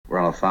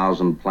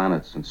1,000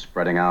 planets and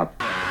spreading out.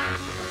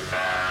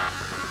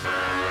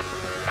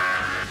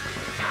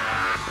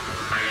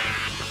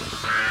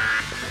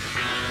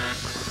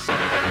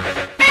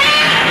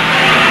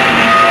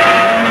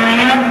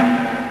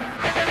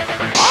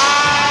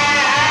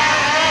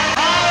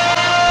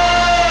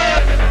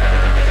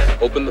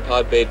 Open the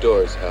pod bay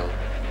doors, Hal.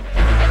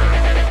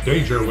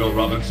 Danger, Will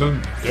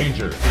Robinson.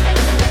 Danger.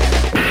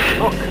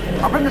 Look,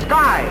 up in the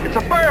sky. It's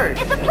a bird.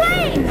 It's a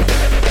plane.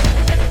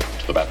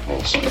 To the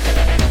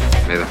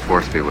Batmobiles. May the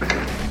Force be with you.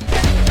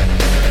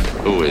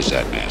 Who is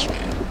that masked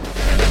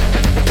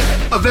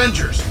man?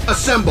 Avengers,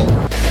 assemble.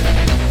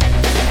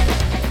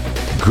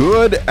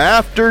 Good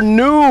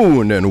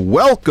afternoon and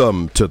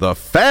welcome to the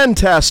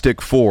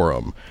Fantastic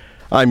Forum.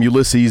 I'm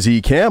Ulysses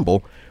E.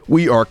 Campbell.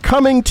 We are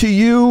coming to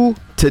you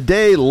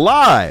today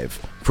live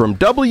from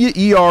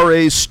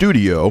WERA's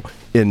studio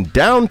in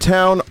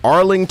downtown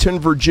Arlington,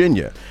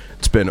 Virginia.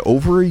 It's been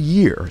over a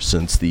year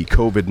since the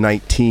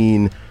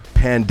COVID-19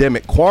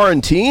 pandemic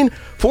quarantine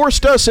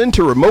forced us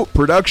into remote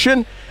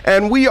production,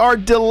 and we are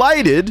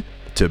delighted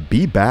to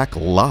be back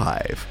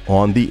live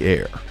on the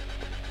air.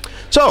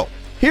 So,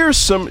 here's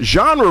some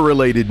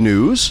genre-related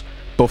news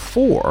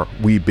before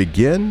we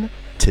begin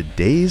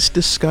today's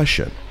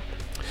discussion.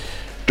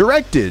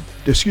 Directed,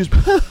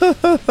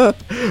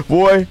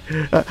 boy,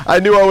 I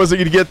knew I wasn't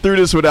going to get through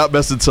this without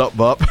messing something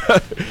up.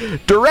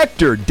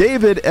 Director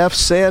David F.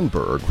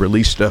 Sandberg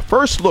released a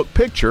first-look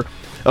picture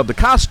of the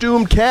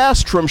costumed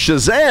cast from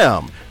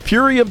Shazam!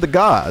 Fury of the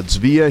Gods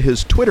via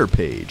his Twitter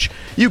page.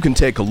 You can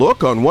take a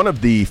look on one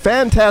of the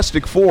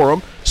Fantastic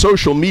Forum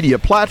social media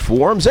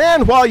platforms,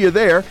 and while you're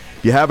there, if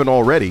you haven't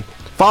already,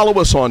 follow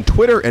us on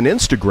Twitter and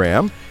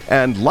Instagram,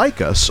 and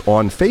like us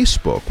on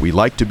Facebook. We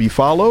like to be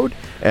followed,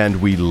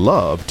 and we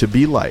love to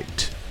be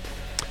liked.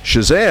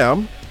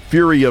 Shazam!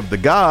 Fury of the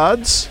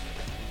Gods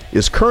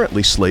is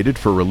currently slated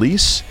for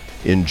release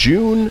in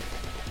June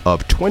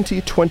of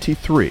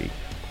 2023.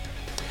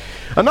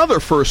 Another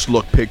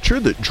first-look picture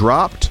that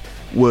dropped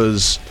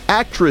was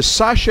actress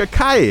Sasha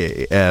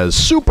Calle as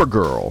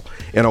Supergirl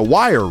in a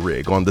wire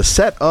rig on the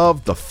set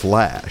of The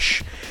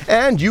Flash.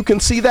 And you can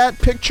see that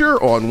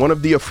picture on one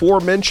of the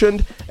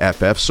aforementioned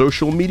FF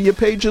social media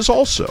pages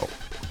also.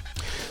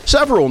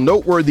 Several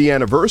noteworthy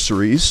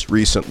anniversaries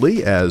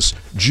recently, as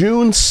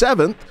June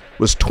 7th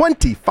was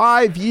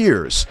 25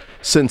 years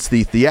since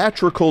the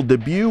theatrical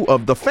debut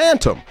of The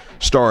Phantom,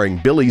 starring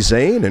Billy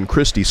Zane and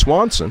Christy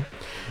Swanson.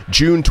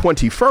 June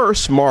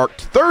 21st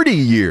marked 30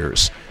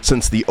 years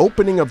since the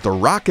opening of The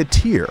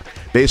Rocketeer,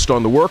 based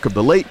on the work of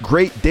the late,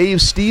 great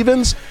Dave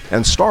Stevens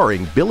and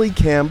starring Billy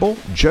Campbell,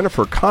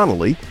 Jennifer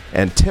Connelly,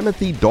 and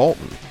Timothy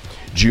Dalton.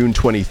 June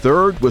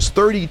 23rd was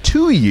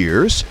 32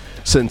 years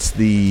since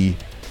the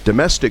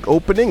domestic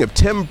opening of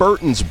Tim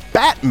Burton's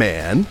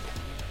Batman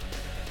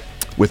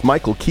with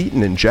Michael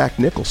Keaton and Jack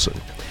Nicholson.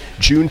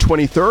 June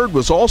 23rd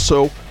was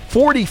also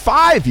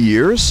 45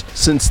 years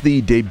since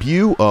the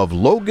debut of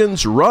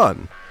Logan's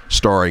Run,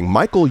 starring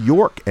Michael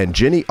York and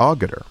Jenny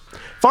Agutter.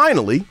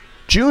 Finally,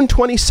 June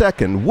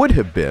 22nd would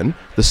have been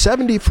the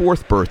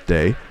 74th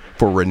birthday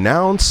for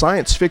renowned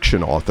science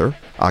fiction author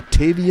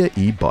Octavia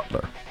E.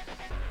 Butler.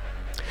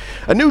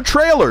 A new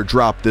trailer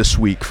dropped this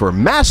week for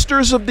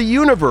Masters of the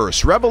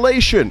Universe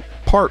Revelation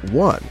Part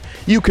 1.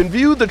 You can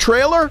view the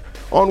trailer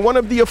on one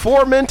of the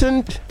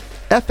aforementioned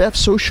FF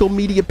social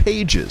media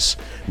pages.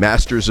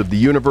 Masters of the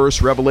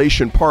Universe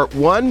Revelation Part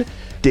 1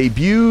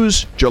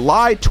 debuts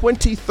July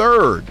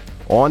 23rd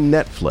on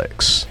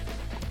Netflix.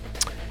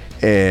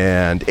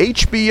 And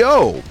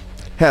HBO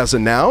has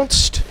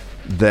announced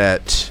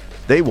that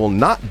they will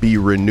not be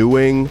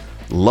renewing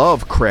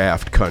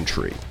Lovecraft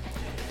Country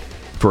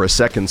for a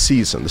second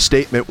season. The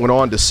statement went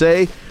on to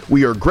say,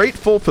 "We are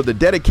grateful for the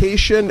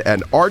dedication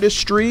and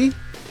artistry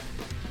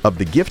of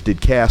the gifted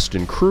cast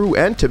and crew,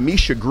 and to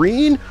Misha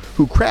Green,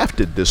 who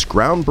crafted this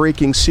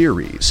groundbreaking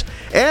series.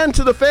 And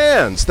to the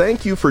fans,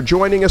 thank you for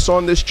joining us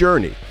on this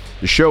journey."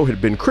 The show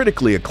had been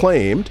critically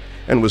acclaimed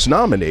and was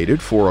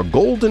nominated for a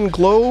Golden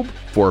Globe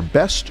for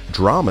Best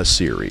Drama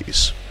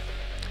Series.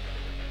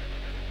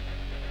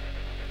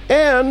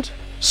 And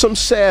some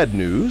sad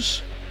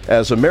news,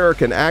 as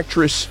American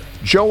actress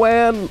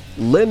Joanne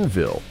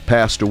Linville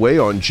passed away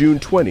on June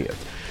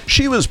 20th.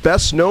 She was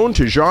best known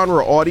to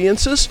genre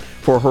audiences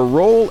for her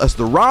role as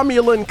the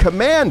Romulan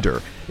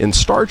commander in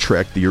Star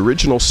Trek, the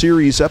original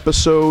series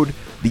episode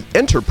The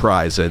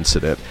Enterprise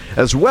Incident,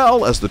 as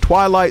well as The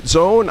Twilight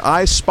Zone,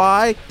 I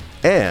Spy,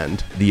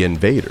 and The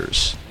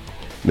Invaders.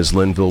 Ms.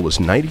 Linville was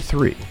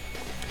 93.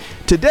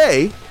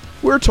 Today,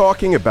 we're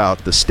talking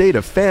about the state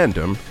of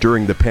fandom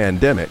during the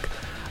pandemic.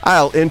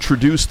 I'll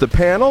introduce the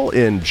panel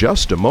in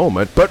just a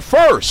moment, but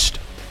first,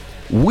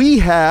 we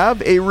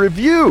have a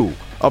review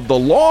of the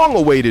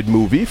long-awaited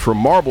movie from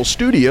Marvel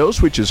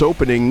Studios, which is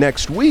opening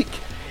next week.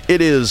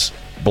 It is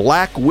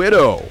Black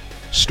Widow,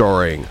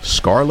 starring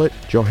Scarlett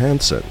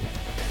Johansson.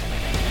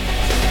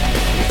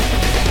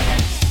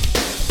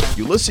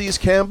 Ulysses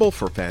Campbell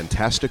for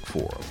Fantastic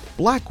Forum.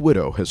 Black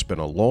Widow has been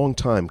a long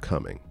time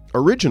coming.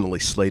 Originally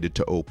slated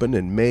to open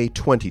in May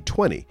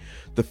 2020,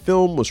 the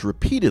film was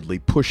repeatedly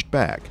pushed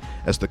back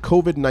as the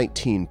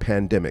COVID-19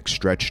 pandemic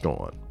stretched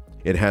on.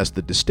 It has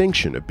the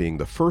distinction of being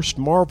the first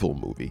Marvel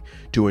movie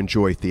to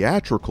enjoy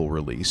theatrical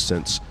release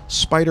since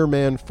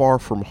Spider-Man: Far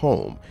From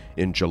Home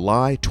in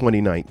July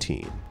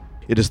 2019.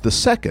 It is the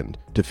second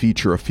to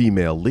feature a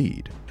female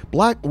lead.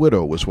 Black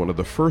Widow was one of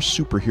the first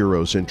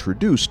superheroes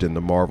introduced in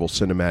the Marvel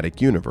Cinematic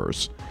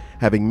Universe,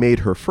 having made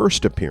her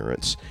first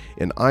appearance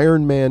in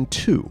Iron Man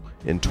 2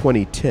 in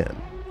 2010.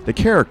 The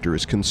character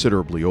is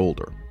considerably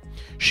older.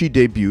 She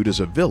debuted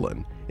as a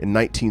villain in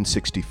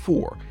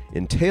 1964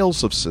 in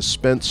Tales of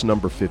Suspense No.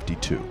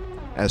 52.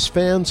 As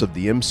fans of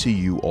the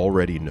MCU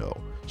already know,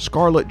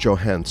 Scarlett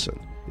Johansson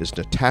is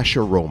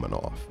Natasha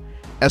Romanoff,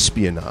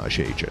 espionage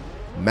agent,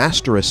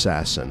 master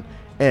assassin,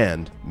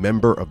 and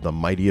member of the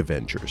Mighty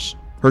Avengers.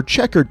 Her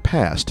checkered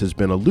past has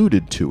been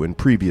alluded to in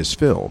previous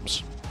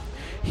films.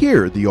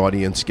 Here, the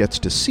audience gets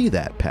to see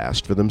that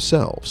past for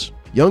themselves.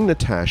 Young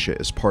Natasha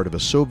is part of a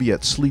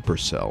Soviet sleeper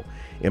cell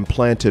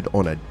implanted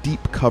on a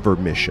deep cover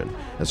mission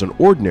as an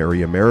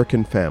ordinary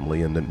American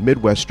family in the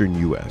Midwestern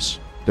U.S.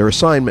 Their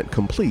assignment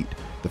complete,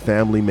 the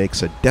family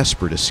makes a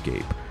desperate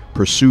escape,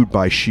 pursued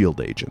by SHIELD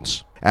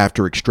agents.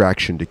 After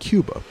extraction to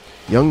Cuba,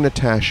 young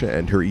Natasha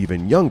and her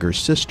even younger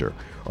sister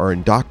are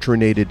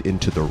indoctrinated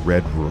into the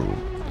Red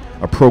Room,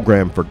 a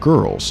program for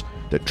girls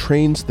that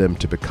trains them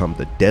to become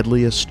the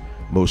deadliest,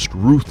 most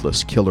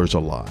ruthless killers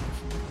alive.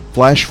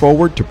 Flash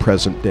forward to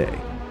present day,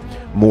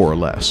 more or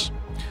less.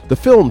 The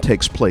film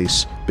takes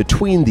place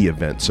between the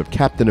events of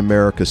Captain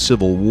America: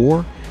 Civil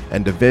War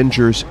and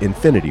Avengers: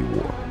 Infinity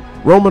War.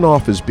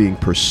 Romanoff is being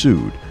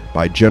pursued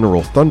by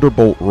General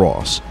Thunderbolt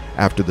Ross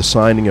after the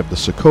signing of the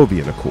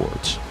Sokovian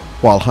Accords.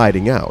 While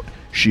hiding out,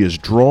 she is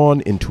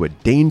drawn into a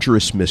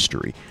dangerous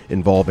mystery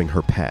involving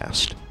her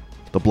past.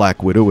 The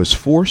Black Widow is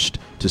forced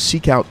to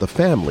seek out the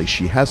family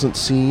she hasn't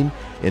seen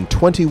in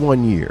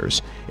 21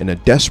 years in a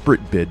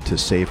desperate bid to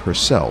save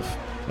herself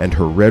and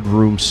her Red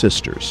Room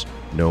sisters,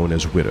 known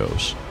as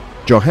Widows.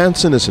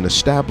 Johansson is an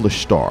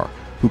established star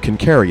who can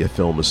carry a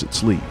film as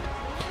its lead.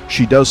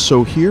 She does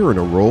so here in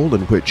a role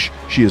in which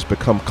she has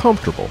become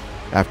comfortable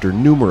after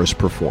numerous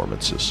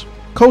performances.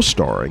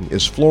 Co-starring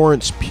is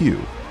Florence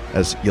Pugh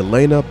as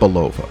Yelena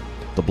Belova,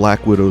 the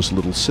Black Widow's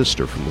little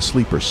sister from the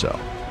sleeper cell.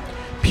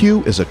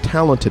 Pugh is a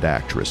talented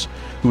actress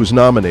who was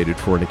nominated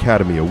for an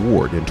Academy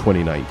Award in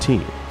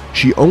 2019.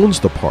 She owns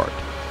the part,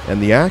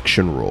 and the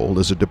action role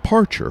is a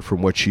departure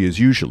from what she has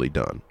usually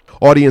done.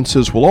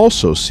 Audiences will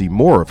also see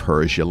more of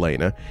her as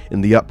Yelena in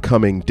the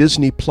upcoming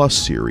Disney Plus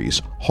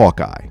series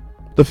Hawkeye.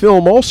 The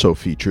film also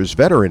features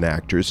veteran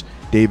actors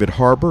David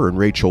Harbour and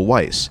Rachel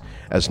Weisz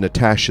as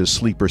Natasha's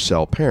sleeper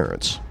cell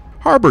parents.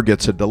 Harbour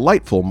gets a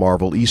delightful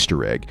Marvel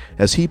Easter egg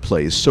as he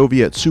plays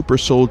Soviet super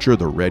soldier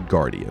the Red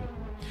Guardian.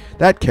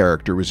 That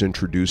character was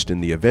introduced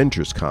in the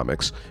Avengers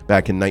comics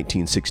back in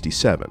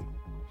 1967.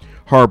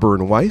 Harbour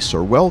and Weisz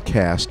are well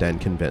cast and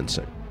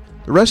convincing.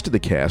 The rest of the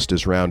cast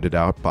is rounded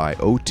out by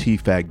O.T.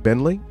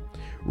 Fagbenle,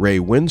 Ray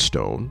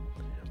Winstone,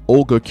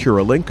 Olga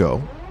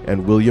Kurylenko,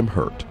 and William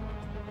Hurt.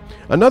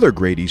 Another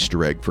great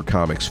Easter egg for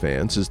comics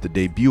fans is the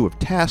debut of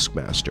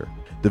Taskmaster,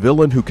 the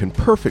villain who can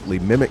perfectly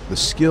mimic the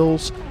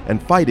skills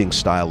and fighting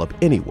style of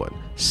anyone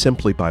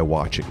simply by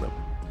watching them.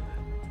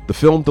 The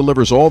film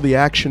delivers all the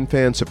action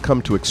fans have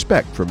come to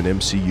expect from an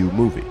MCU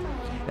movie,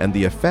 and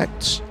the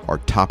effects are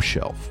top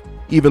shelf.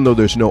 Even though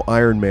there's no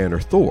Iron Man or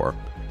Thor,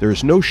 there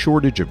is no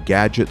shortage of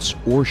gadgets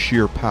or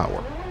sheer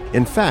power.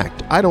 In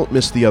fact, I don't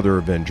miss the other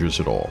Avengers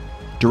at all.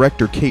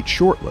 Director Kate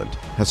Shortland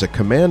has a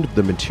command of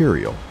the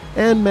material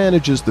and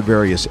manages the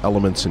various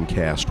elements and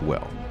cast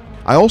well.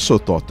 I also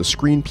thought the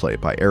screenplay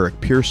by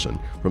Eric Pearson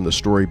from the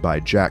story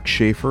by Jack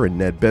Schaefer and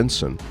Ned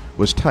Benson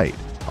was tight,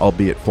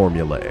 albeit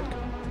formulaic.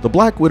 The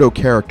Black Widow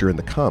character in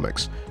the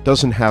comics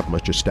doesn't have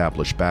much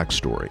established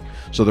backstory,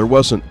 so there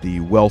wasn't the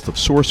wealth of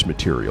source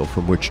material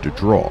from which to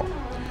draw.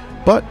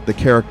 But the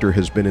character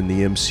has been in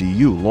the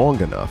MCU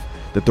long enough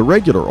that the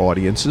regular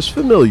audience is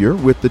familiar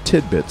with the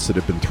tidbits that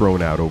have been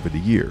thrown out over the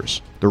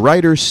years. The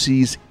writer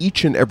sees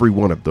each and every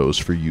one of those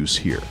for use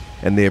here,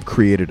 and they have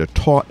created a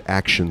taut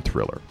action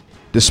thriller.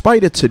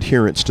 Despite its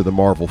adherence to the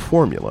Marvel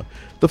formula,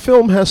 the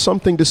film has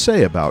something to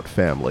say about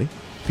family,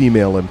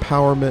 female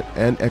empowerment,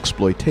 and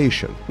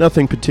exploitation.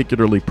 Nothing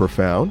particularly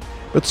profound,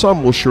 but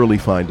some will surely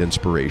find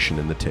inspiration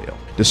in the tale.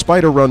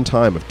 Despite a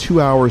runtime of 2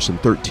 hours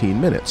and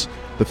 13 minutes,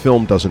 the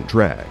film doesn't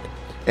drag.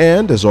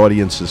 And, as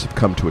audiences have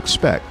come to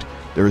expect,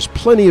 there is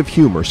plenty of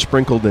humor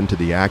sprinkled into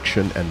the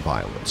action and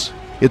violence.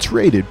 It's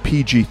rated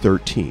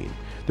PG-13.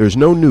 There's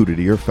no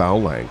nudity or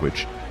foul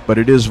language, but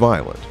it is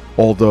violent,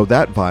 although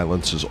that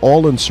violence is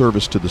all in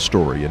service to the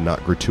story and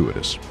not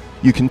gratuitous.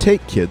 You can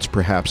take kids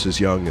perhaps as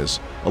young as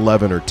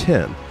 11 or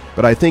 10,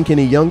 but I think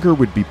any younger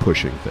would be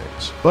pushing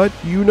things. But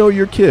you know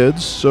your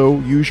kids, so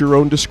use your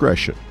own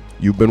discretion.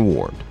 You've been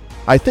warned.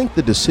 I think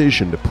the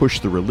decision to push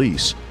the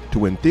release to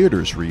when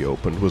theaters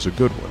reopened was a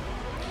good one.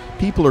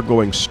 People are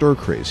going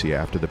stir-crazy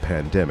after the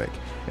pandemic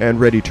and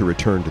ready to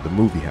return to the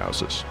movie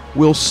houses.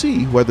 We'll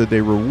see whether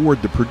they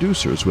reward the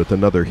producers with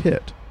another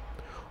hit.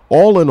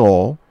 All in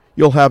all,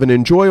 you'll have an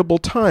enjoyable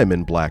time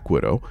in Black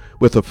Widow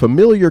with a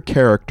familiar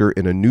character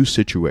in a new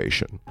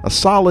situation. A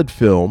solid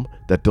film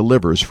that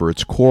delivers for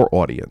its core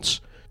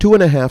audience.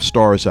 2.5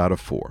 stars out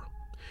of 4.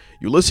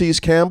 Ulysses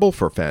Campbell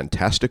for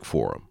Fantastic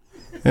Forum.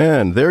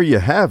 And there you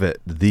have it,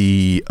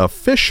 the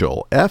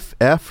official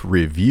FF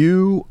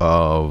review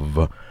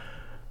of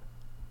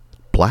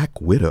Black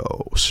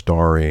Widow,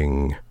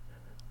 starring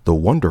the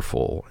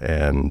wonderful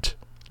and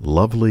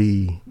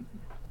lovely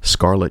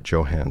Scarlett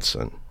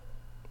Johansson.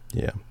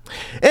 Yeah.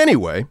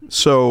 Anyway,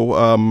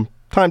 so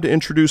time to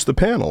introduce the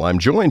panel. I'm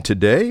joined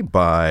today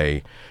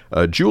by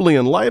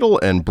Julian Lytle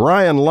and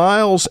Brian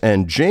Lyles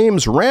and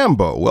James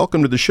Rambo.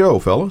 Welcome to the show,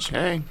 fellas.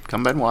 Hey,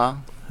 come Benoit.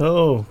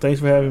 Hello,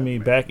 thanks for having me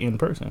back in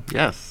person.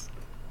 Yes.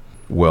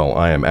 Well,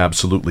 I am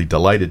absolutely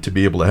delighted to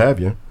be able to have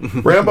you.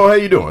 Rambo, how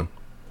you doing?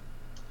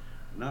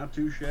 Not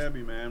too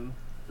shabby, man.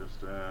 Just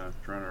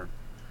trying to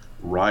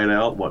ride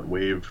out,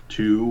 wave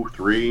 2,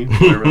 3,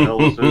 whatever the hell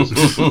this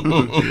is.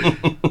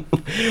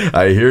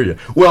 I hear you.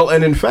 Well,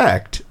 and in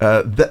fact,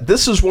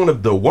 this is one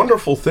of the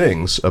wonderful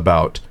things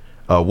about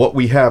what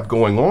we have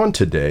going on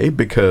today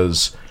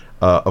because,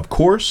 of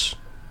course,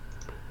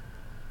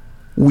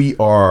 we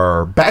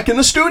are back in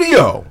the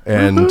studio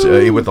and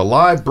with a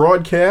live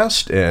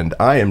broadcast, and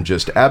I am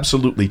just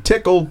absolutely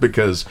tickled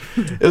because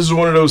this is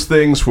one of those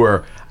things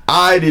where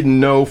I didn't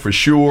know for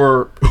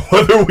sure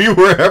whether we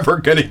were ever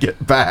going to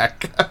get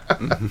back.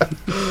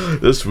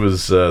 This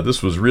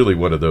was really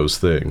one of those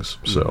things.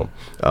 So,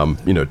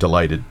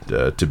 delighted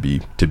to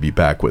be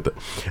back with it.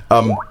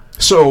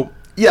 So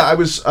yeah, I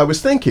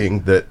was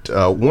thinking that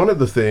one of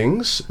the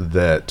things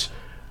that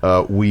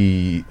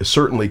we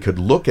certainly could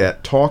look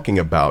at talking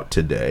about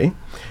today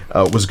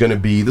was going to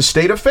be the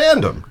state of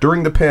fandom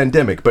during the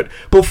pandemic. But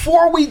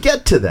before we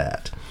get to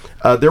that,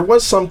 there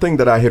was something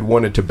that I had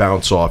wanted to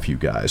bounce off you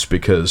guys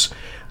because,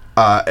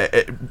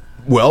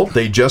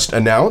 they just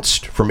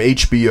announced from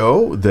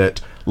HBO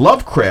that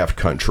Lovecraft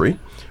Country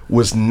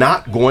was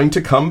not going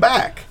to come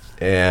back.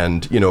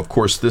 And, of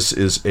course, this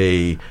is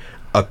a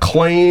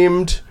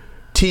acclaimed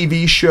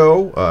TV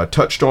show,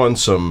 touched on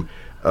some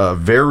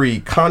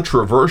very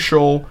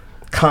controversial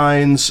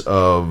kinds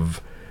of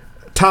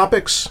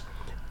topics,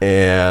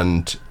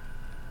 and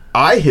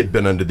I had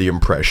been under the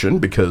impression,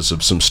 because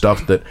of some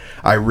stuff that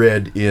I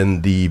read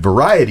in the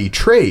Variety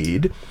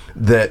trade,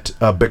 that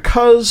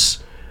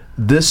because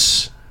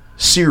this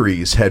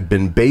series had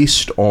been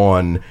based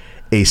on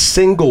a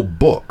single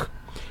book,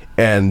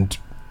 and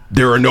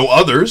there are no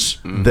others,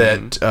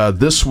 that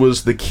this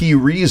was the key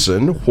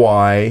reason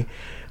why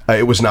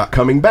it was not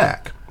coming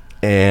back.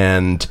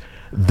 And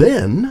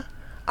then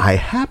I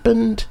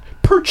happened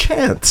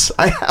across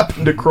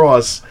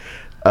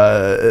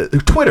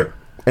Twitter,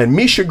 and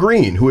Misha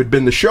Green, who had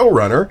been the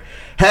showrunner,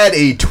 had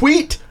a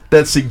tweet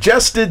that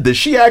suggested that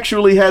she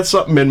actually had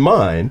something in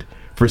mind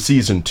for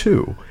season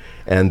 2,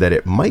 and that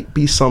it might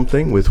be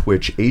something with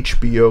which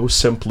HBO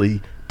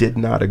simply did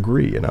not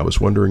agree. And I was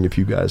wondering if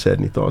you guys had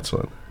any thoughts on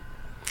it.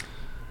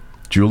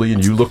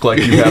 Julian, you look like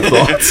you have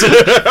thoughts.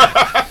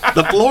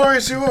 The floor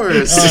is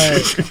yours. All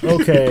right,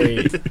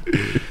 okay.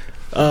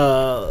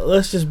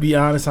 Let's just be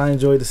honest. I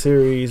enjoyed the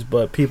series,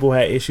 but people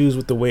had issues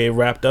with the way it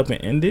wrapped up and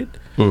ended.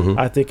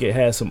 I think it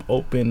had some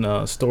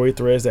open story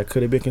threads that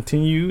could have been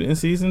continued in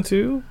season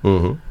 2.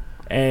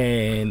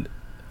 And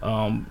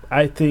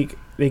I think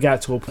they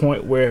got to a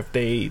point where if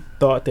they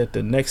thought that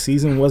the next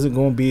season wasn't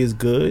going to be as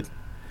good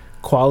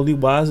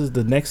quality-wise as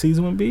the next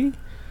season would be,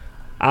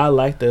 I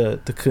like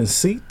the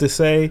conceit to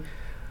say,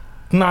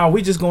 nah,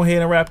 we just go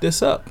ahead and wrap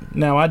this up.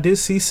 Now, I did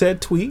see said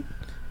tweet,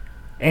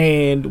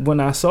 and when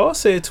I saw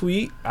said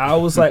tweet, I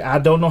was like, I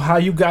don't know how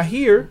you got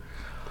here.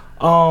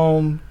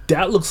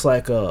 That looks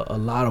like a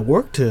lot of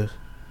work to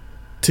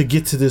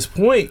get to this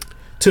point,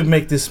 to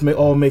make this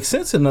all make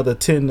sense in another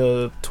 10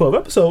 to 12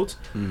 episodes.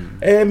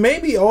 And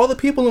maybe all the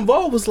people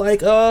involved was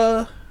like,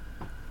 it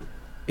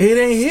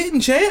ain't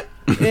hitting, champ.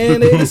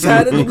 And they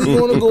decided that we're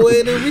going to go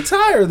ahead and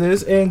retire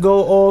this and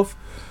go off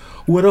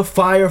with a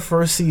fire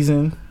first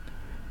season,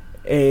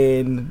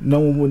 and no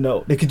one would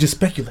know. They could just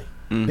speculate.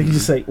 They could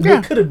just say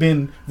what could have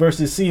been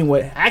versus seeing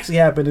what actually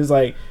happened. Is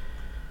like,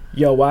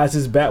 yo, why is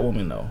this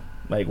Batwoman though?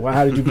 Like,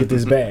 how did you get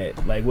this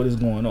bad? Like, what is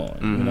going on?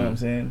 You know what I'm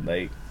saying?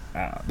 Like,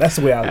 that's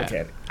the way I look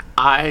at it.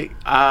 I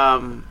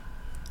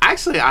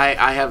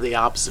have the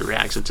opposite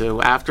reaction too.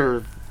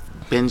 After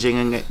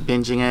binging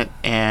it,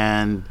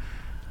 and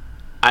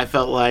I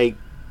felt like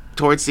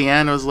towards the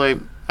end, I was like,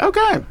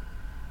 okay,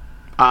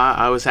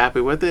 I was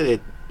happy with it.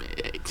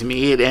 To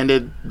me, it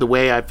ended the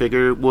way I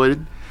figured it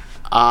would.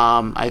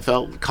 I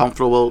felt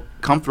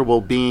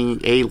comfortable being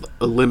a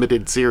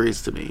limited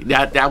series to me.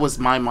 That was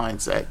my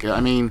mindset.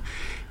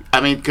 I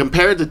mean,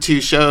 compared to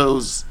two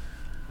shows,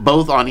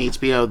 both on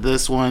HBO,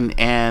 this one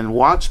and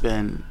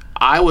Watchmen,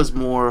 I was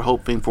more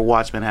hoping for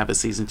Watchmen to have a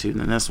season 2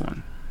 than this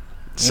one.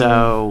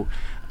 So,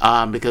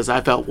 because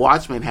I felt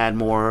Watchmen had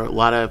a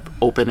lot of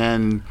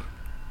open-end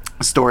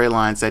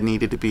storylines that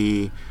needed to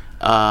be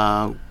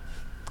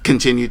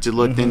continued to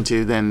look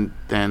into than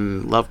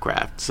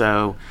Lovecraft.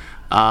 So,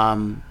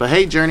 But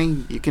hey,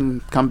 Journey, you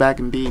can come back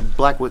and be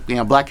Black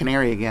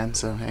Canary again.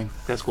 So hey,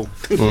 that's cool.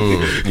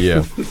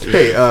 Yeah.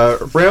 Hey,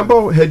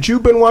 Rambo, had you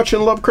been watching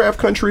Lovecraft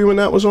Country when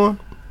that was on?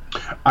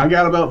 I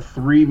got about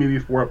 3, maybe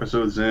 4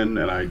 episodes in,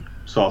 and I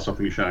saw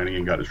something shiny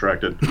and got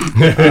distracted.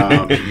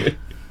 I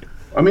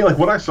mean, like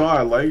what I saw,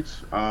 I liked.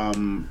 I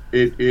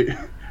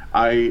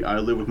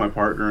live with my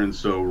partner, and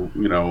so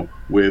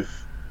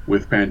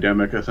with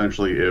pandemic,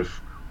 essentially,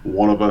 if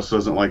one of us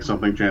doesn't like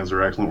something, chances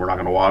are excellent we're not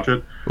going to watch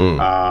it.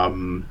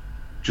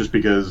 Just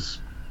because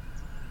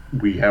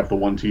we have the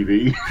one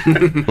TV.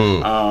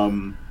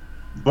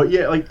 But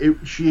yeah, like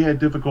she had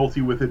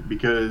difficulty with it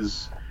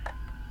because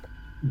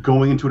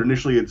going into it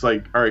initially, it's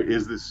like, all right,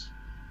 is this?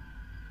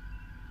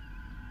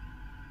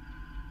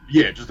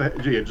 Yeah, just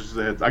as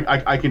a heads.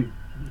 I can.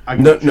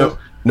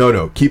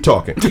 No. Keep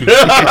talking. Keep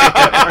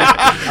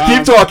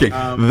talking.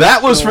 That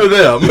was for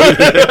them.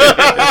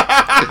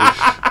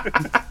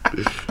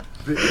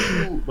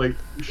 Like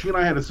she and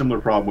I had a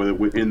similar problem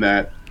with it in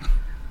that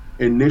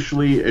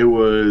initially it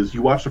was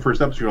you watch the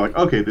first episode, you're like,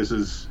 okay, this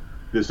is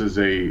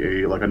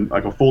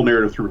a full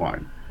narrative through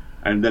line,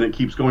 and then it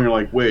keeps going. You're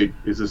like, wait,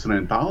 is this an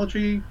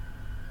anthology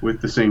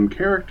with the same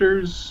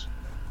characters?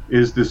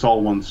 Is this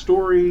all one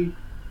story?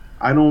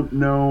 I don't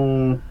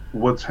know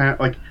what's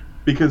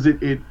because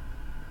it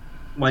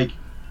like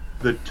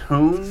the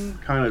tone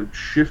kind of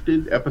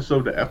shifted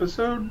episode to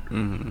episode,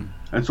 and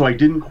so I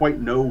didn't quite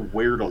know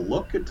where to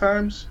look at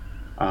times.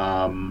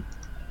 But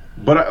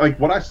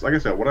what I saw,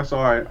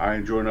 I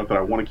enjoyed enough that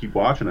I want to keep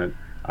watching it.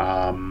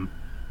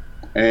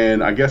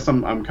 And I guess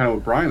I'm kind of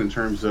with Brian in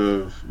terms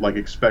of like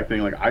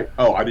expecting I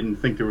didn't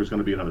think there was going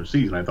to be another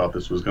season. I thought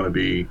this was going to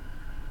be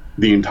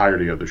the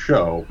entirety of the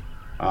show.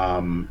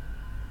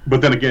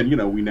 But then again,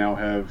 we now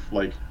have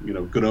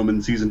Good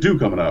Omens season 2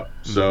 coming up.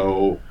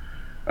 So,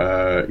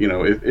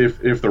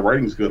 if the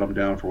writing's good, I'm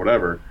down for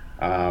whatever.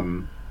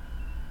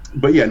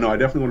 But yeah, no, I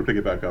definitely want to pick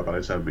it back up. I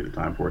just haven't made the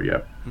time for it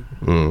yet.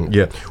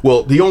 Yeah.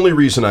 Well, the only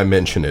reason I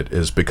mention it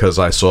is because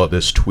I saw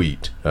this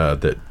tweet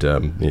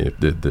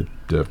that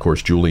of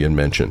course, Julian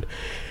mentioned.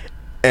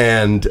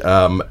 And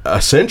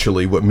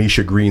essentially what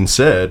Misha Green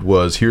said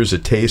was, here's a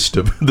taste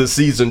of the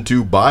Season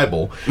 2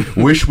 Bible.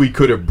 Wish we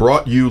could have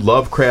brought you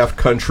Lovecraft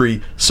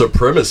Country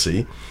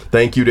supremacy.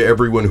 Thank you to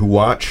everyone who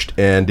watched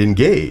and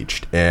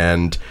engaged.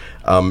 And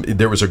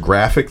there was a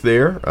graphic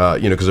there,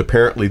 because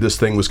apparently this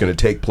thing was going to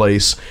take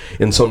place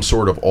in some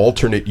sort of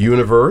alternate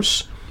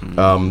universe,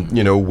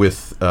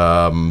 with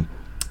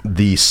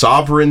the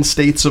sovereign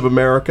states of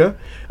America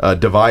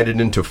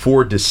divided into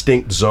 4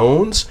 distinct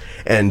zones,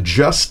 and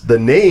just the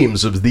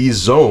names of these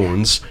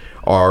zones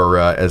are,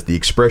 as the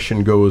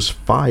expression goes,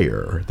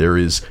 fire. There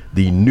is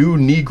the New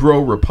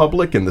Negro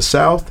Republic in the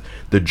south,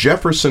 the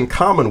Jefferson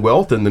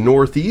Commonwealth in the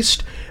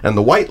northeast, and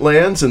the White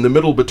Lands in the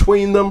middle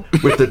between them,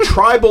 with the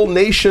tribal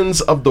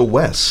nations of the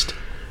west,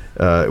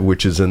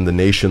 which is in the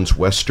nation's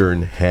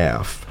western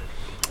half.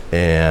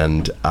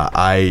 And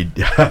and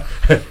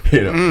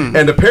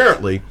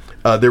apparently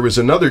there was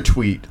another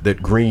tweet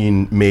that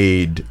Green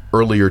made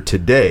earlier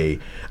today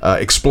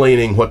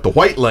explaining what the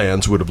White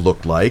Lands would have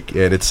looked like.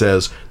 And it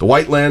says, the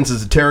White Lands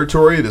is a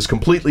territory that is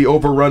completely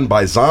overrun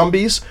by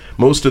zombies.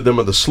 Most of them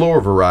are the slower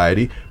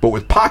variety, but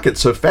with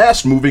pockets of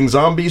fast-moving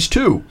zombies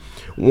too.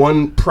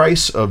 One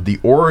price of the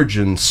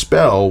origin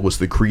spell was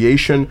the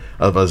creation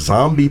of a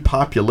zombie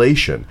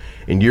population.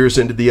 And years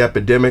into the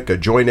epidemic, a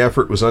joint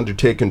effort was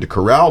undertaken to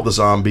corral the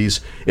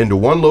zombies into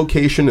one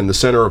location in the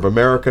center of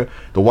America.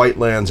 The White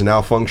Lands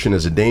now function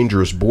as a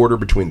dangerous border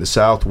between the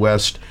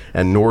Southwest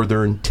and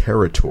Northern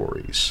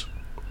territories.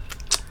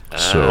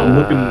 So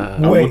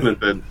I'm looking at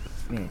that.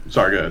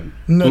 Sorry, go ahead.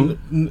 No,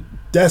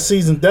 that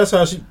season. That's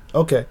how she.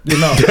 Okay,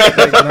 Right.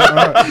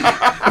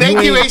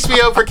 Thank you,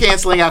 HBO, for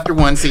canceling after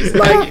one season.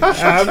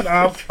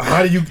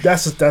 How do you? That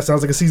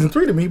sounds like a season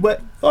 3 to me. But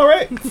all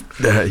right,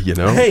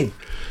 Hey,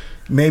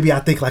 maybe I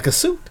think like a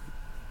suit.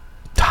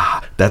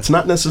 That's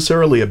not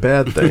necessarily a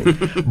bad thing,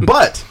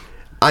 but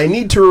I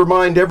need to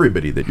remind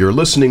everybody that you're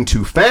listening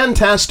to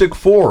Fantastic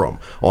Forum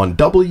on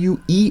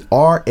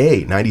WERA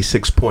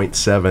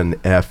 96.7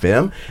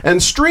 FM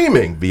and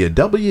streaming via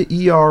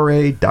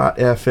WERA.FM.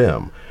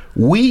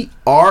 We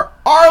are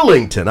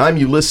Arlington. I'm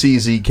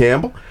Ulysses E.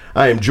 Campbell.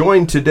 I am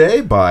joined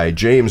today by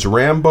James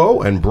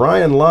Rambo and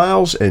Brian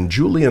Lyles and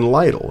Julian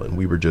Lytle, and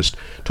we were just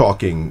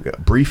talking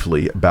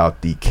briefly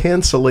about the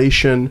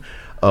cancellation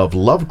of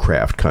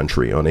Lovecraft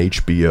Country on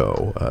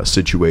HBO, a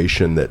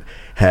situation that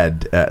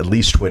had, at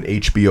least when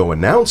HBO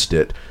announced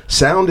it,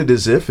 sounded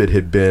as if it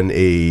had been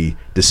a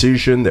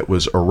decision that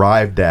was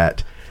arrived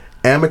at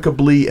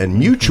amicably and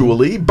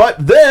mutually,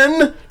 but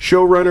then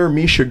showrunner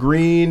Misha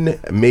Green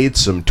made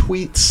some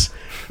tweets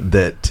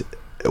that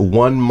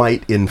one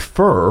might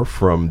infer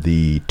from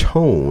the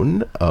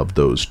tone of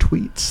those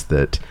tweets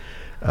that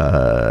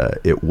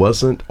it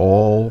wasn't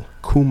all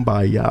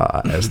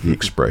kumbaya, as the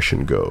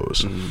expression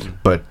goes.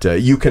 But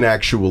you can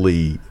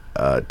actually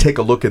take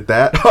a look at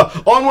that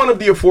on one of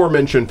the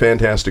aforementioned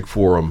Fantastic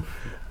Forum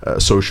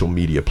social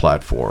media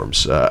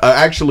platforms.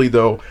 Actually,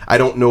 though, I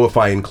don't know if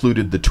I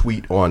included the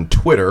tweet on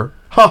Twitter,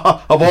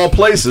 of all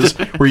places,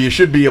 where you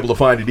should be able to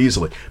find it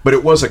easily. But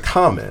it was a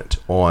comment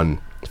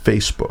on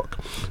Facebook.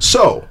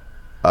 So,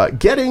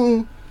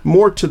 getting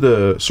more to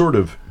the sort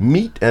of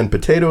meat and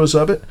potatoes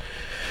of it,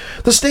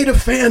 the state of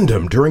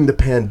fandom during the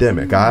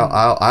pandemic.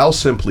 I'll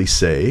simply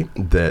say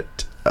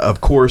that, of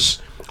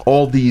course,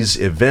 all these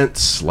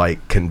events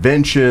like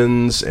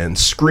conventions and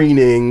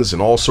screenings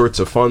and all sorts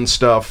of fun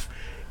stuff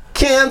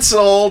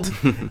canceled.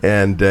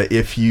 And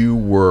if you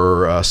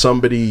were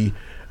somebody,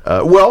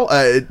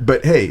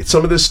 but hey,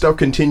 some of this stuff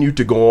continued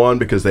to go on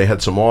because they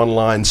had some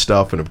online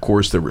stuff, and of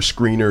course there were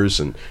screeners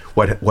and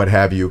what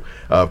have you.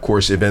 Of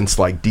course, events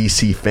like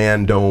DC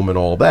Fandom and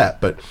all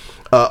that. But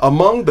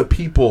among the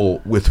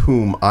people with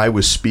whom I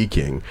was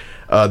speaking,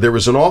 there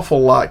was an awful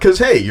lot, because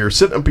hey, you're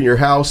sitting up in your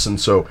house, and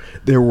so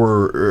there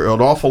were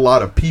an awful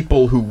lot of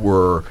people who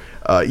were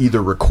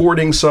either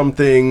recording some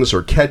things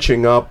or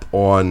catching up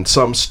on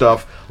some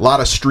stuff. A lot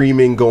of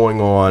streaming going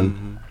on.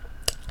 Mm-hmm.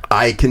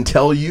 I can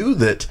tell you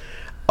that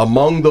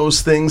among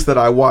those things that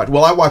I watched,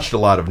 I watched a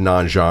lot of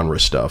non-genre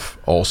stuff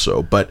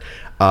also, but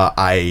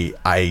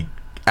I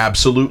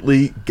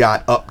absolutely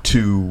got up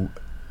to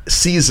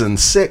season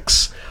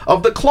 6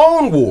 of the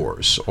Clone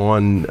Wars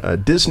on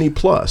Disney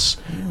Plus.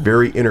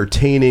 Very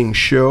entertaining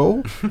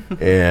show,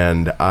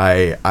 and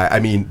I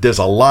mean, there's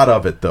a lot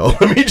of it though.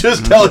 Let me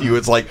just tell you,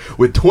 it's like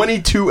with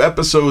 22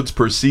 episodes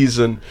per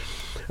season,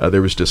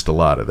 there was just a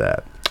lot of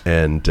that.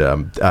 And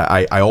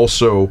I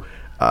also,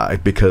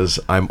 because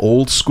I'm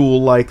old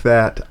school like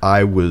that,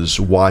 I was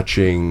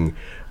watching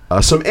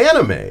some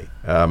anime.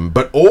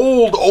 But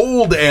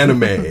old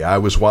anime. I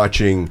was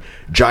watching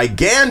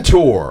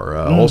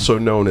Gigantor, also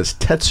known as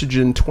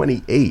Tetsujin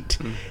 28,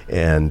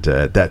 and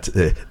that's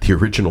the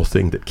original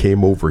thing that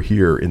came over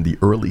here in the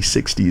early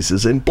 60s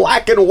is in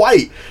black and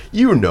white,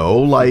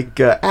 like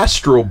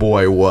Astro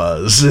Boy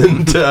was,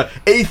 and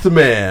Eighth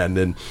Man,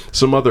 and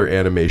some other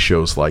anime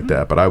shows like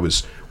that. But I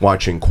was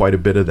watching quite a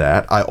bit of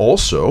that. I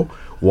also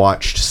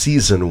watched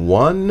season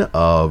 1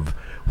 of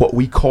what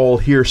we call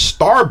here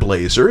Star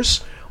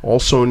Blazers,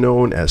 also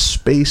known as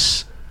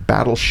Space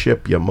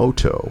Battleship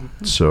Yamato.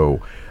 So,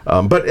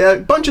 but a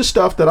bunch of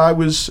stuff that I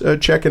was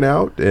checking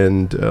out,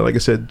 and like I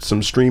said,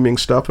 some streaming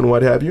stuff and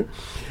what have you.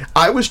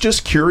 I was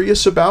just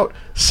curious about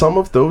some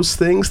of those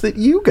things that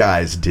you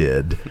guys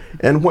did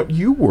and what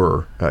you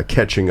were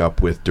catching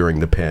up with during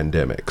the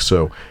pandemic.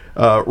 So,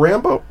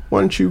 Rambo, why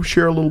don't you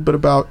share a little bit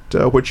about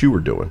what you were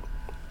doing?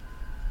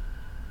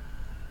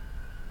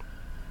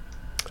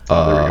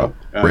 There we go.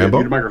 Rambo?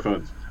 Muted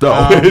microphones.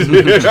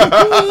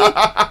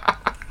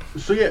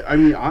 So yeah, I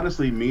mean,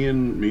 honestly, me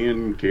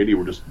and Katie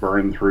were just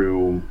burning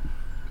through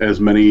as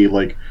many,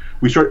 like,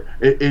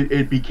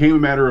 it became a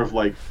matter of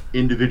like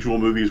individual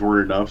movies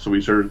weren't enough, so we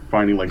started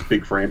finding like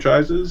big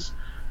franchises.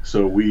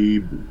 So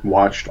we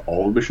watched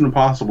all the Mission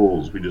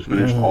Impossibles. We just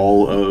finished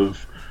all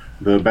of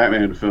the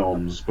Batman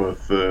films,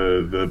 both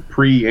the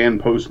pre and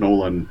post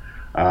Nolan.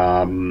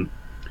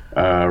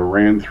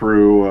 Ran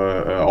through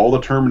all the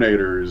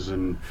Terminators,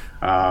 and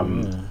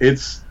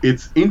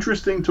it's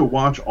interesting to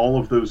watch all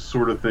of those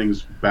sort of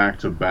things back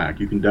to back.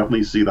 You can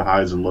definitely see the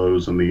highs and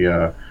lows and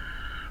the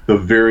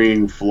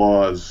varying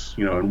flaws,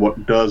 and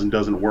what does and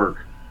doesn't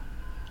work.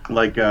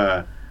 Like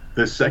the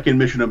second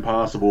Mission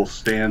Impossible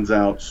stands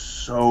out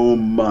so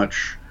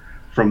much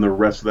from the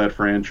rest of that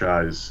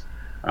franchise.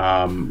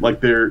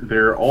 Like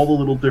they're all a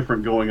little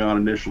different going on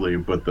initially,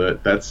 but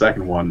that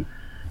second one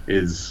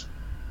is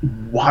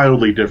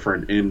wildly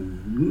different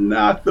in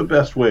not the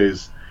best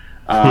ways.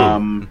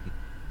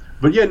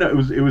 But yeah, no,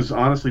 it was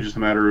honestly just a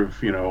matter of,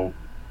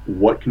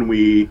 what can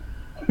we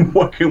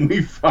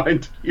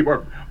find to keep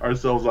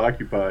ourselves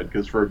occupied,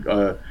 because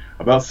for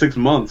about 6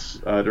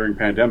 months during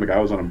pandemic I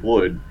was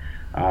unemployed,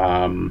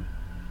 and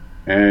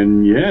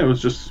yeah, it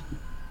was just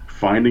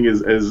finding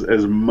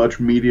as much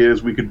media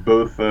as we could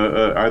both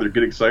either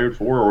get excited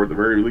for, or at the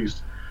very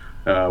least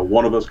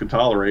one of us could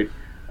tolerate,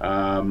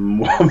 while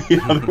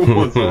the other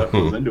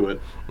was into it.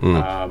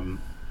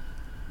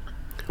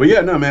 But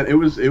yeah, no, man, it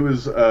was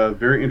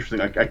very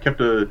interesting. I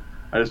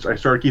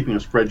started keeping a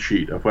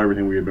spreadsheet of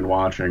everything we had been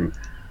watching,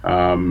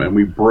 and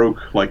we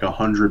broke like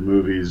 100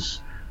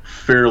 movies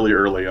fairly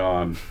early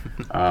on.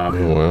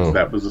 Wow.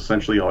 That was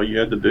essentially all you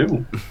had to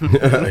do.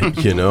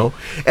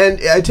 And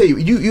I tell you,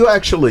 you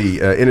actually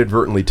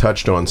inadvertently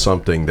touched on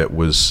something that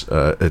was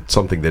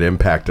something that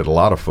impacted a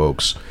lot of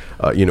folks,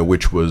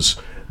 which was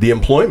the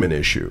employment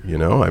issue.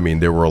 I mean,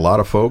 there were a lot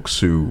of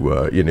folks who,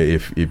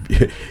 if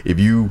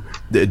you,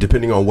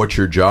 depending on what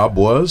your job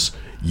was,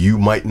 you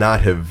might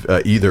not have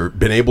either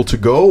been able to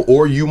go,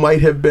 or you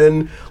might have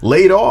been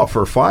laid off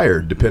or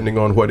fired, depending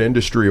on what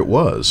industry it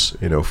was,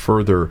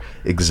 further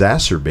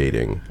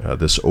exacerbating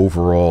this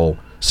overall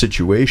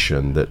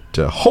situation that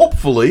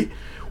hopefully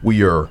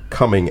we are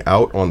coming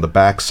out on the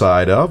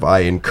backside of. I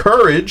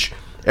encourage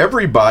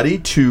everybody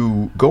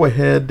to go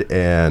ahead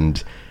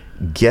and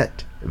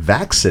get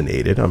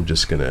vaccinated. I'm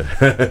just gonna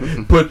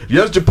put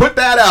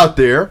that out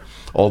there.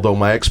 Although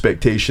my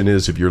expectation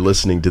is if you're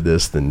listening to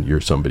this, then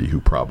you're somebody who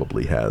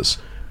probably has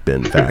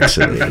been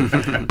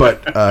vaccinated.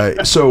 But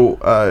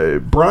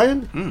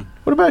Brian,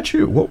 what about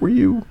you? What were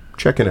you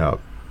checking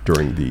out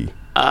during the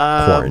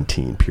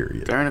quarantine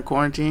period? During the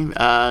quarantine,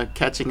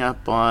 catching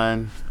up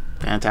on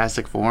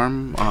Fantastic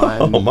Forum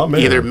on my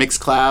either man.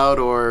 Mixcloud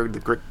or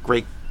the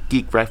Great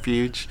Geek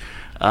Refuge.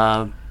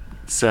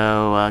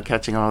 So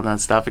catching all that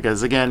stuff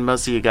because, again,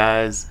 most of you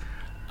guys,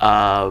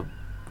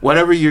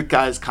 whatever you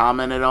guys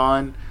commented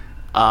on,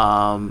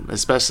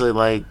 especially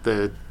like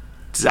the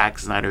Zack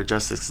Snyder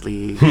Justice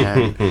League,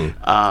 and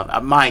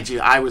mind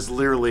you, I was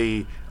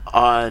literally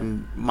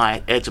on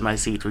my edge of my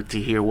seat to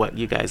hear what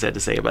you guys had to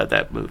say about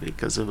that movie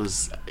because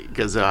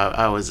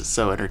I was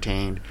so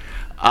entertained.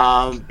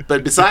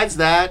 But besides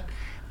that,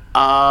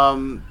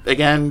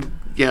 again,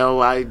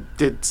 I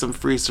did some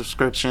free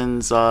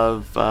subscriptions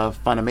of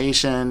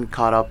Funimation,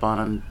 caught up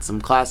on some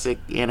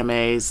classic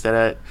animes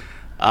that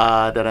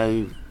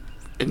I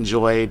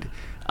enjoyed,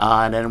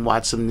 and then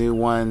watched some new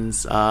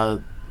ones,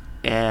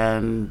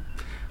 and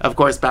of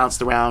course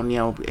bounced around,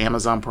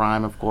 Amazon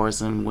Prime, of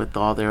course, and with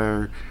all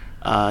their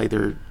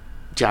either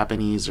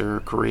Japanese or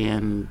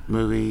Korean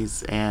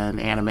movies and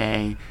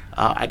anime.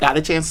 I got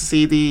a chance to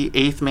see The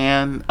Eighth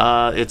Man,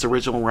 its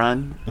original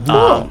run,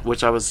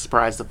 which I was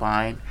surprised to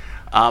find.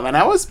 And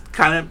I was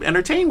kind of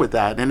entertained with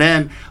that. And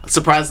then,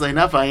 surprisingly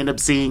enough, I ended up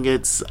seeing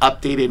its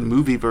updated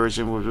movie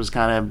version, which was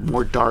kind of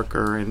more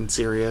darker and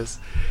serious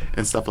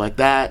and stuff like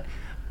that.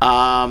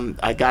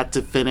 I got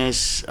to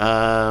finish,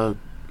 again,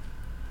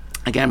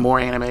 more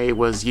anime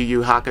was Yu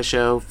Yu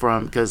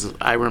Hakusho because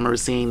I remember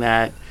seeing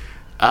that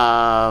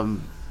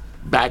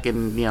back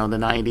in, the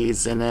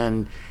 90s. And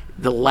then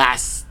the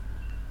last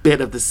bit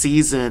of the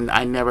season,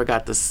 I never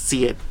got to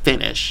see it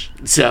finish.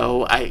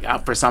 So I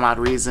for some odd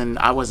reason,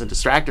 I wasn't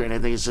distracted or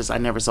anything. It's just I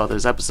never saw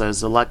those episodes.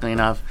 So luckily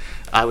enough,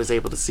 I was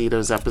able to see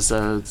those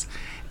episodes.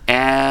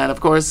 And of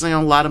course, a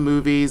lot of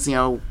movies,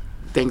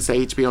 thanks to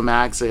HBO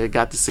Max, I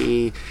got to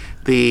see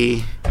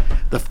the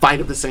fight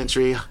of the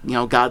century,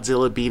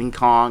 Godzilla beating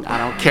Kong. I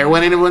don't care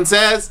what anyone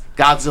says,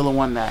 Godzilla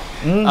won that.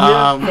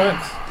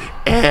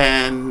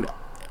 And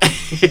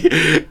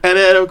and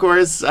then of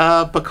course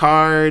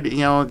Picard,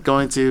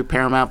 going to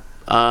Paramount,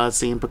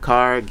 seeing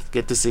Picard,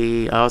 get to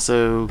see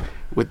also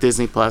with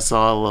Disney Plus,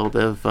 saw a little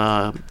bit of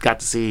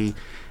got to see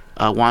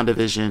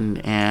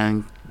WandaVision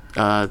and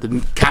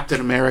the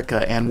Captain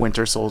America and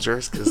Winter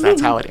Soldiers because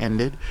that's how it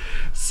ended.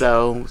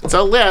 So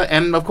yeah,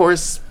 and of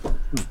course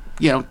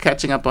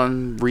catching up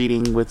on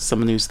reading with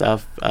some new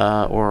stuff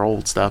or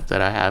old stuff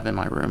that I have in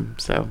my room.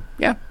 So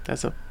yeah,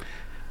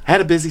 had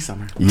a busy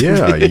summer.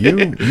 Yeah,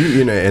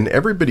 you know, and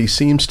everybody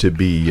seems to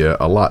be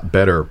a lot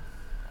better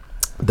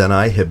than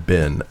I have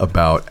been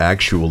about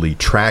actually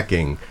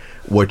tracking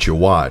what you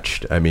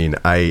watched. I mean,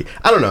 I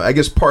don't know. I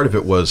guess part of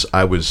it was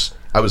I was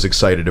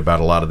excited about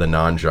a lot of the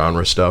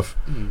non-genre stuff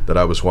that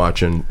I was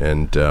watching,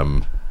 and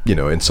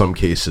in some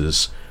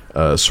cases,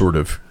 sort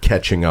of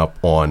catching up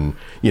on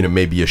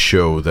maybe a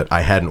show that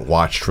I hadn't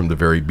watched from the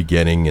very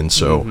beginning, and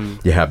so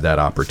you have that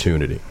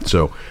opportunity.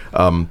 So.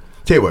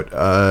 Tell you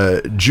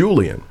what,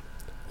 Julian,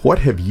 what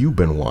have you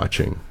been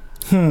watching?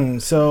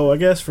 So I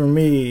guess for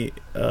me,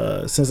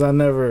 since I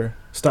never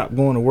stopped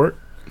going to work,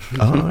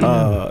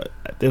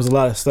 there's a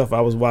lot of stuff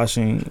I was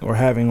watching or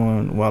having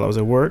on while I was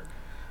at work.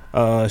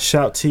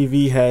 Shout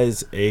TV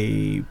has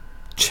a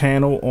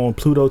channel on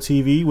Pluto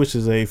TV, which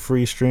is a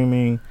free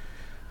streaming,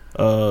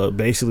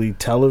 basically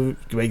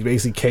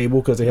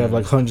cable, because they have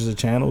like hundreds of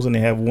channels, and they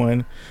have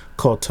one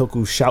called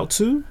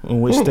Tokushoutsu,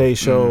 in which they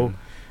show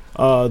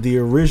the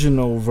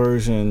original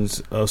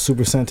versions of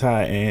Super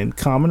Sentai and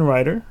Kamen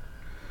Rider.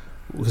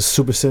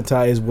 Super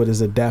Sentai is what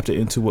is adapted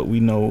into what we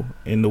know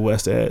in the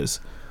West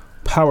as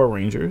Power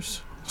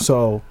Rangers.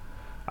 So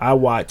I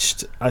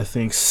watched, I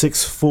think,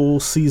 6 full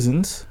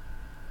seasons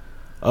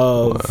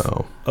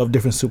of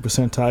different Super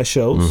Sentai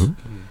shows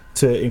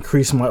to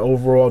increase my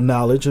overall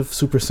knowledge of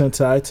Super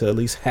Sentai to at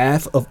least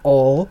half of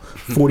all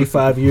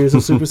 45 years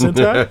of Super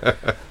Sentai.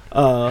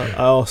 I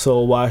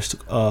also watched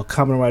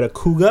Kamen Rider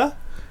Kuga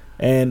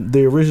and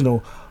the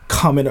original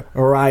Kamen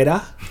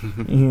Rider,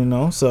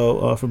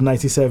 so from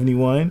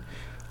 1971.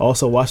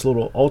 Also watched a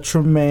little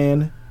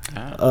Ultraman.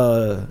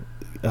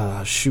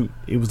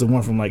 It was the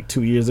one from like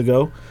 2 years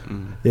ago.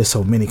 There's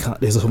so many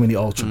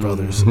Ultra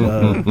Brothers.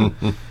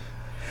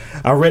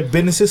 I read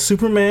Bendis'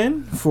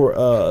 Superman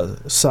for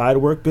side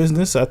work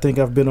business. I think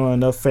I've been on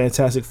enough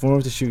Fantastic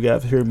Forums that you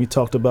guys heard me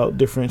talked about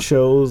different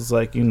shows,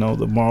 like the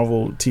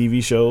Marvel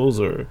TV shows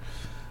or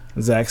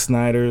Zack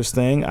Snyder's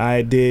thing.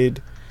 I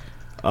did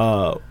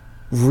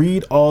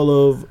read all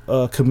of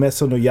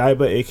Kimetsu no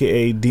Yaiba,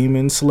 aka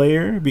Demon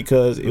Slayer,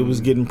 because it was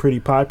getting pretty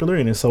popular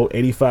and it sold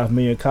 85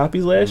 million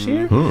copies last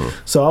year.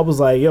 So I was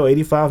like,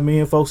 85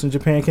 million folks in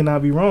Japan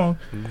cannot be wrong.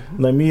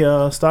 Let me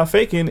stop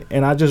faking.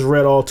 And I just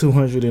read all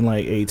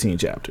 218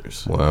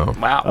 chapters.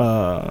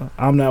 Wow.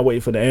 I'm not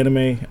waiting for the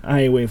anime.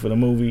 I ain't waiting for the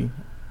movie.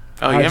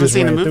 Oh, you haven't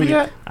seen the movie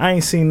yet? I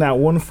ain't seen not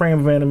one frame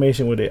of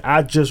animation with it.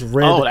 I just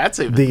read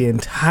the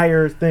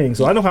entire thing,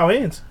 so I know how it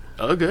ends.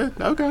 Oh, good.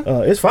 Okay.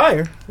 It's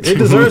fire. It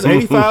deserves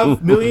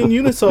 85 million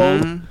units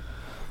sold.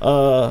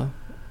 You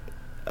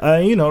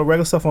know,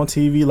 regular stuff on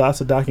TV,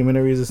 lots of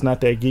documentaries. It's not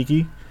that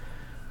geeky.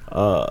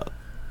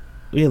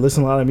 Yeah,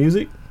 listen to a lot of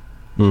music.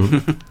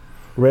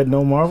 Read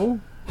no Marvel.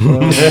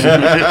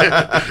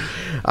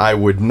 I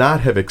would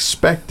not have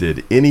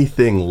expected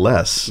anything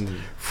less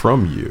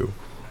from you.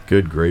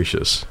 Good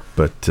gracious.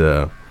 But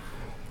I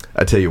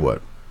tell you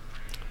what,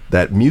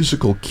 that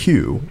musical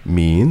cue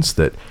means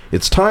that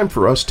it's time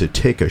for us to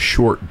take a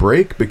short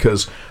break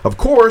because, of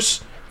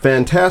course,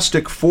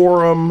 Fantastic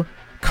Forum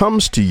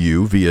comes to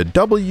you via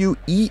WERA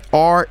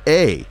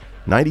 96.7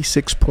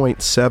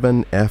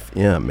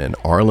 FM in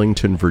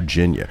Arlington,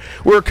 Virginia.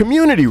 We're a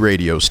community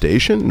radio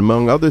station, and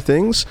among other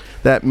things,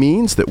 that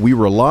means that we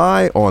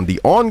rely on the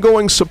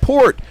ongoing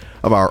support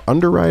of our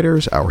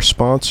underwriters, our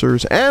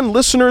sponsors, and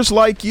listeners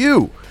like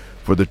you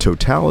for the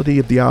totality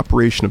of the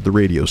operation of the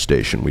radio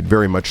station. We'd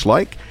very much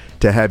like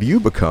to have you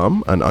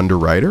become an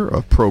underwriter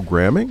of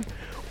programming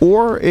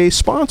or a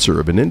sponsor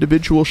of an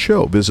individual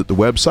show. Visit the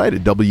website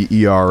at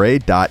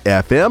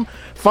WERA.FM.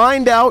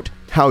 Find out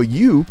how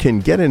you can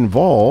get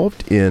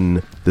involved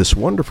in this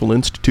wonderful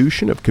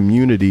institution of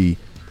community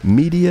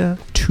media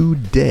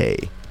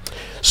today.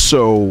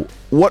 So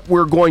what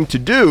we're going to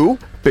do,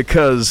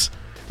 because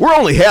we're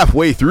only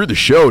halfway through the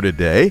show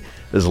today,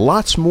 there's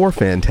lots more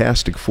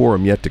Fantastic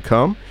Forum yet to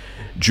come.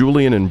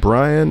 Julian and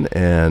Brian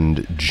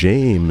and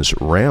James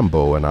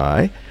Rambo and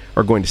I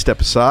are going to step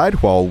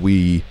aside while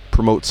we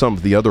promote some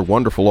of the other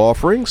wonderful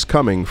offerings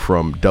coming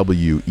from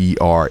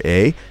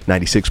WERA 96.7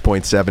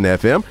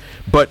 FM.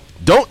 But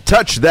don't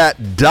touch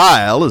that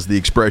dial, as the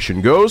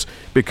expression goes,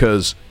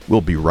 because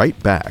we'll be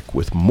right back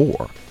with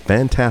more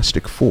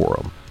Fantastic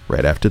Forum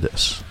right after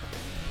this.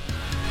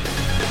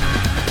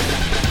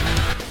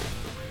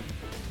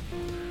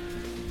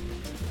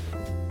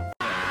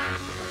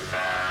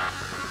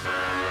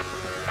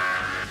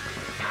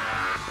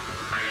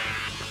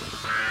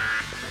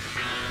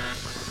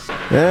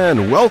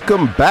 And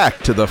welcome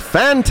back to the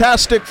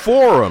Fantastic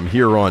Forum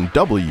here on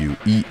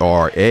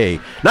WERA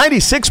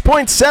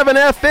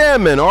 96.7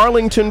 FM in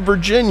Arlington,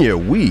 Virginia.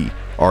 We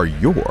are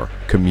your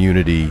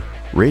community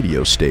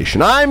radio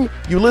station. I'm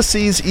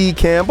Ulysses E.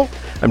 Campbell.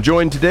 I'm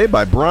joined today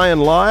by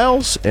Brian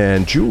Lyles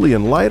and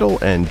Julian Lytle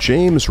and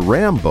James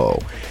Rambo.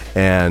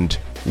 And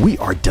we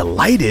are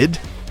delighted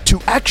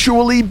to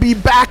actually be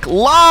back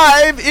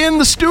live in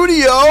the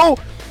studio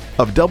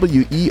of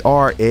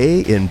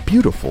WERA in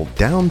beautiful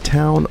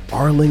downtown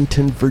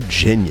Arlington,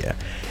 Virginia.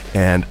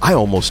 And I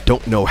almost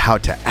don't know how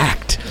to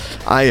act.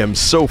 I am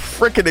so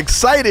freaking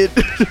excited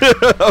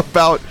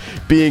about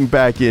being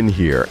back in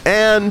here.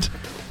 And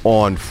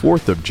on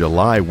 4th of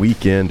July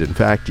weekend, in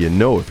fact, you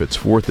know if it's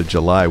 4th of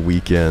July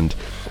weekend,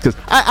 because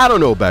I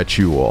don't know about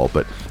you all,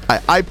 but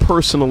I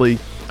personally,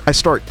 I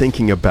start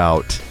thinking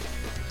about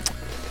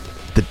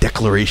the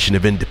Declaration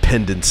of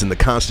Independence and the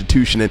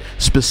Constitution, and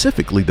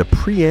specifically the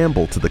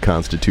preamble to the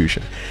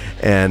Constitution.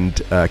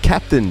 And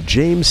Captain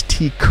James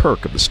T.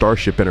 Kirk of the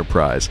Starship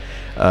Enterprise,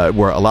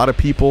 where a lot of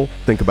people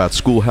think about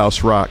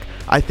Schoolhouse Rock,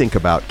 I think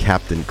about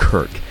Captain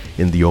Kirk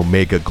in the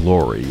Omega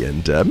Glory,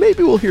 and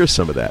maybe we'll hear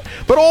some of that.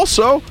 But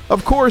also,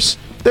 of course,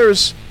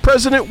 there's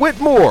President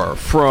Whitmore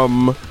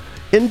from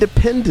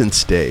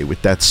Independence Day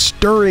with that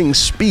stirring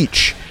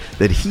speech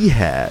that he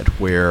had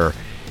where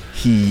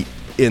he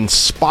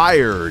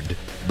inspired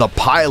the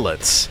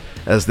pilots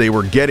as they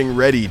were getting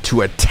ready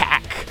to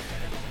attack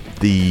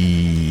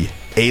the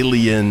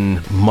alien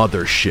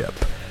mothership.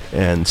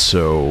 And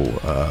so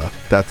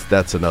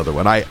that's another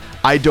one.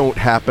 I don't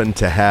happen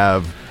to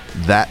have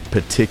that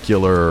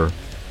particular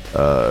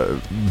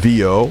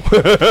VO,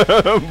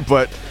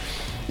 but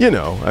you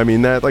know, I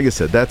mean, that, like I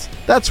said,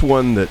 that's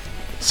one that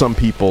some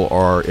people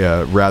are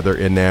rather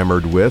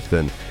enamored with,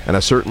 and I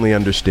certainly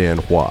understand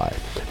why.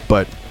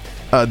 But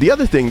the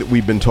other thing that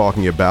we've been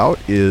talking about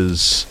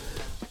is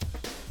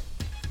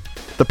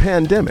the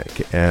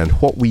pandemic and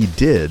what we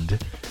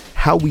did,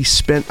 how we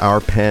spent our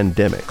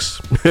pandemics,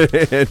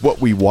 and what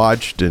we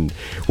watched and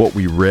what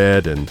we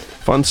read and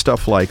fun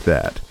stuff like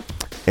that.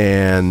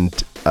 And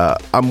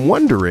I'm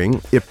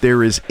wondering if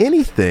there is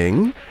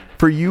anything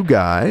for you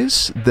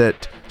guys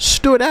that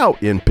stood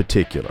out in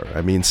particular.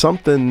 I mean,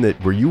 something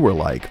that where you were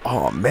like,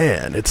 oh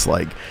man, it's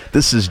like,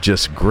 this is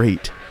just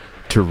great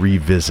to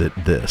revisit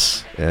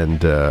this. And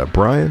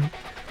Brian,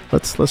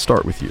 let's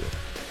start with you.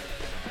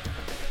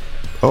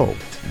 Oh,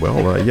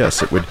 well,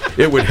 yes, it would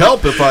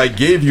help if I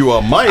gave you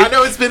a mic. I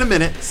know it's been a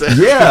minute. So.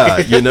 Yeah,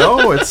 you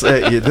know, it's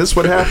this is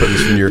what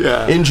happens when you're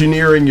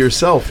engineering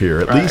yourself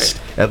here.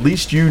 At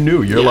least you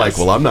knew. You're like,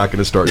 well, I'm not going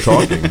to start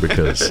talking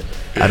because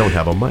I don't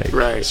have a mic.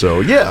 Right.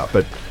 So yeah,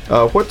 but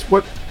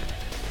what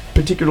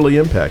particularly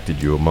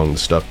impacted you among the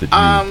stuff that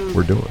you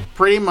were doing?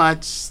 Pretty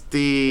much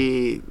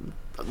the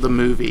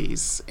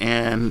movies,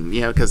 and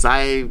because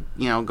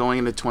going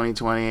into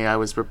 2020, I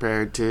was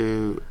prepared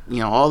to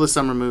all the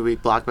summer movie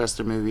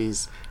blockbuster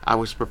movies I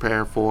was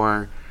prepared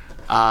for.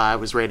 I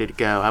was ready to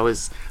go. I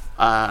was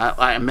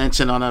I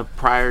mentioned on a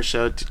prior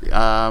show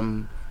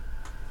on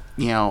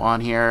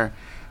here,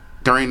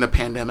 during the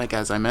pandemic,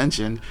 as I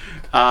mentioned,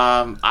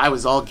 I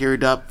was all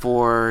geared up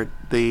for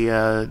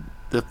the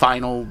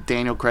final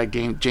Daniel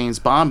Craig James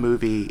Bond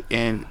movie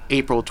in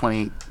April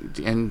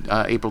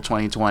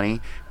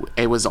 2020.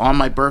 It was on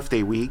my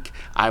birthday week.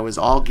 I was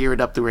all geared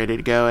up to ready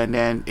to go, and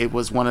then it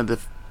was one of the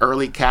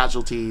early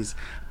casualties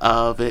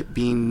of it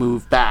being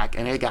moved back,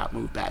 and it got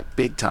moved back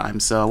big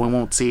time. So we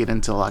won't see it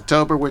until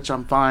October, which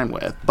I'm fine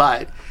with.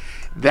 But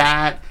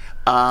that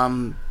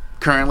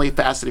currently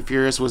Fast and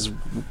Furious was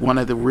one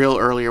of the real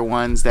earlier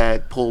ones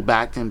that pulled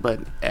back in, but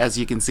as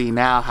you can see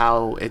now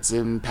how it's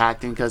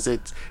impacting, because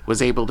it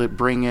was able to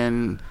bring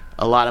in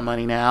a lot of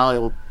money now.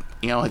 It'll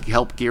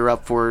help gear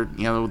up for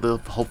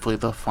hopefully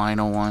the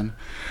final one.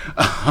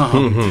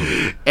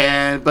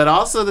 But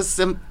also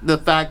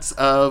the facts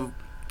of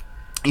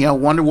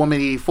Wonder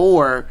Woman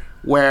 84,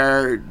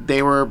 where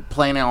they were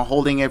planning on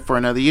holding it for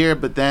another year,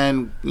 but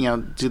then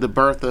to the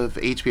birth of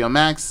HBO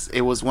Max,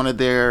 it was one of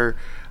their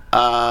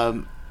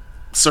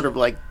sort of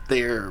like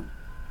their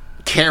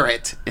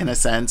carrot in a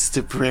sense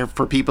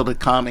for people to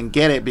come and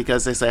get it,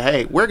 because they say,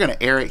 hey, we're going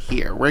to air it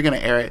here, we're going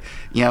to air it,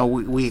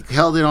 we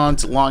held it on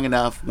long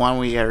enough, why don't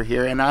we air it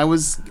here? And I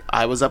was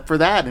up for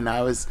that, and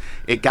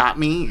it got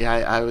me.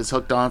 I was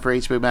hooked on for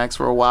HBO Max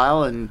for a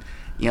while, and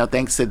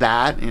thanks to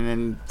that, and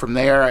then from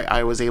there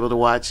I was able to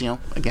watch,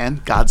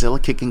 again,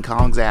 Godzilla kicking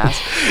Kong's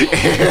ass.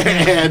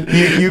 And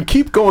you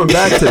keep going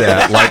back to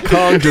that, like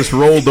Kong just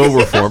rolled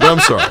over for him. But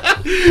I'm sorry.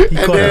 He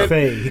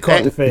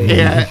caught the fade.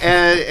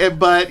 Yeah,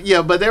 but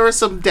there were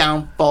some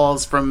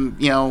downfalls from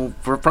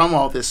from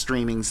all this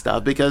streaming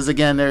stuff, because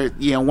again, there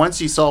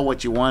once you saw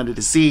what you wanted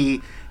to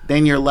see,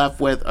 then you're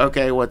left with,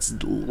 okay, what's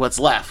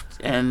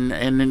left, and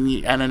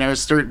then there's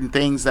certain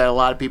things that a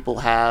lot of people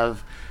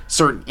have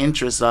certain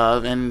interests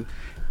of, and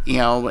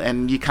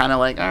and you kind of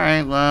like, all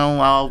right, well,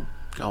 I'll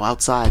go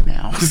outside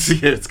now.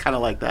 It's kind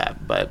of like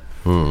that, but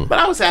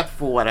I was happy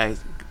for what I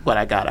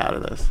got out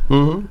of this.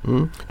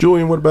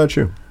 Julian, what about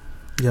you?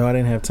 I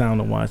didn't have time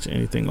to watch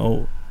anything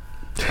old.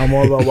 I'm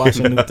all about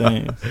watching new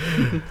things.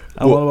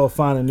 I'm all about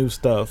finding new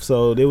stuff.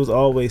 So there was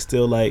always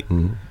still like,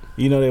 I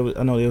know there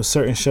was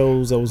certain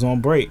shows that was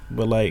on break,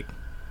 but like,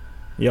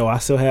 I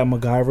still had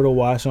MacGyver to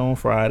watch on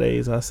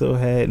Fridays. I still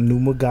had new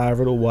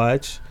MacGyver to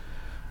watch.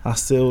 I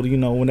still,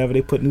 whenever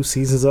they put new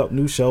seasons up,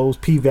 new shows,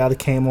 P-Valley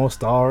came on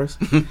Stars,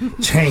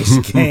 Change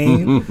the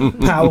Game,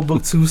 Power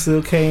Book 2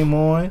 still came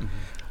on.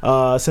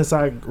 Since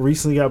I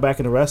recently got back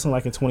into wrestling,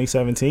 like in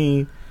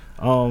 2017,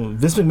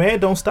 Vince McMahon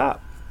don't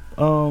stop.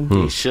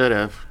 He should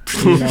have.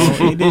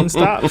 He didn't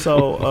stop.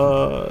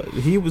 So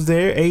he was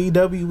there.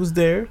 AEW was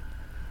there.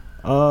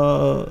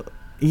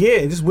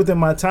 Just within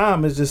my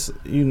time, it's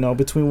just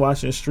between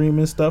watching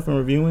streaming stuff and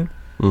reviewing,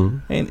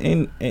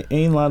 ain't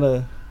a lot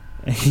of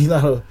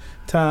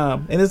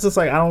time, and it's just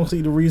like I don't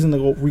see the reason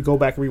to go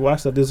back and rewatch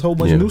stuff. There's a whole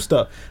bunch of new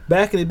stuff.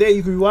 Back in the day,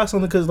 you could rewatch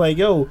something because like,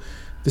 the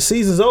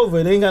season's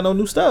over, they ain't got no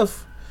new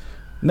stuff.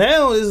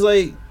 Now it's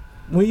like,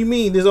 what do you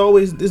mean?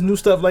 There's new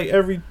stuff like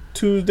every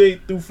Tuesday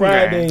through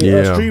Friday.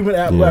 Streaming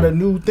app got a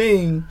new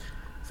thing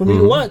for me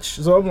to watch.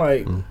 So I'm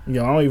like, I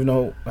don't even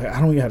know. Like, I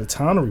don't even have the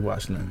time to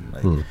rewatch nothing.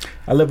 Like,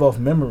 I live off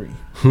memory.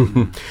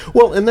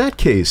 Well, in that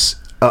case,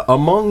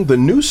 among the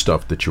new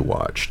stuff that you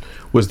watched,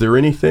 was there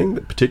anything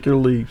that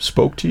particularly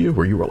spoke to you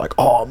where you were like,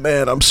 oh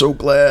man, I'm so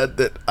glad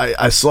that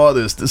I saw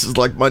this. This is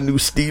like my new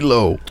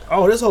stilo.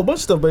 Oh, there's a whole bunch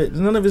of stuff, but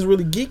none of it's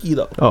really geeky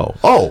though.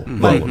 Well,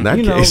 in that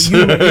case.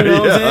 You know what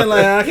I'm saying?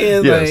 Like, I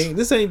can't, like,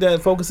 this ain't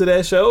that focus of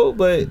that show,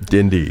 but.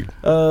 Indeed.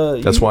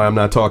 That's why I'm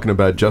not talking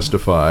about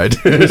Justified.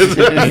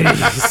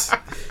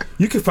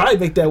 You could probably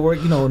make that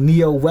work,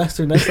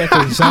 neo-western. That's like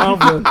a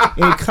genre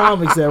in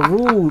comics that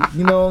ruled.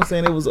 You know what I'm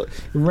saying? It was a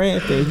ran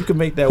thing. You could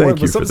make that work.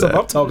 But some stuff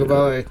I'm talking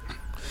about, like,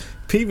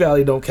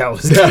 P-Valley don't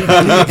count as geek.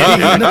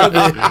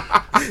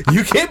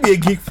 You can't be a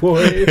geek for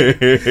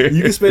it.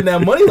 You can spend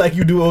that money like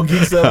you do on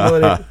geek stuff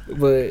on it.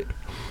 But,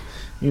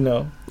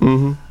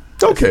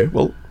 Okay,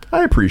 well,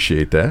 I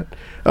appreciate that.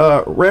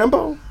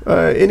 Rambo,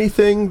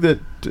 anything that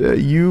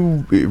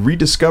you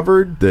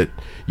rediscovered that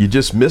you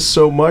just missed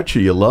so much, or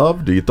you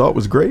loved, or you thought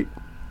was great?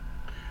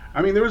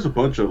 I mean, there was a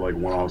bunch of like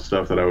one-off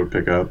stuff that I would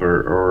pick up,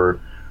 or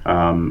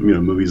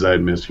movies I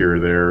had missed here or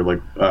there. Like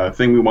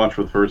thing we watched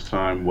for the first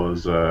time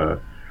was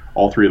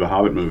all three of the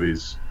Hobbit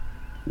movies,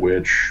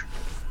 which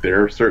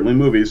they're certainly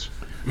movies.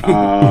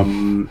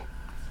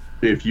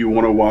 If you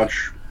want to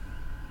watch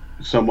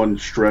someone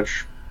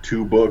stretch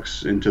 2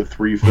 books into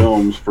 3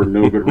 films for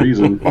no good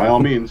reason, by all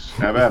means,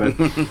 have at it.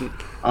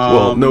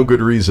 Well, no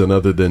good reason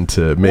other than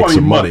to make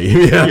some money.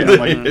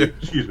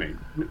 Excuse me.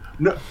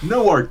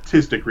 No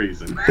artistic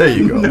reason. There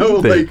you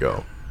go. You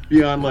go.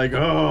 Beyond like,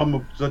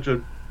 I'm such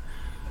a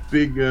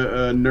big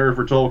nerd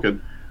for Tolkien.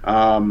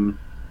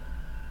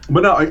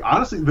 But no,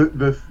 honestly,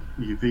 the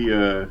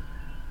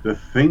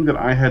thing that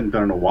I hadn't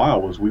done in a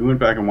while was we went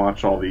back and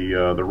watched all the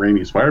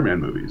Raimi Spider-Man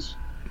movies,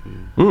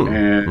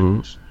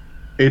 and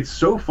it's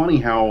so funny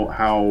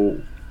how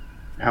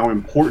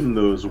important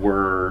those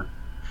were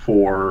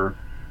for.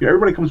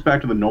 Everybody comes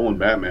back to the Nolan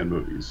Batman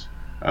movies.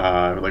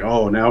 Like,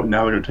 oh, now they're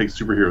going to take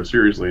superheroes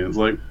seriously. And it's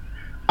like,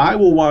 I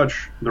will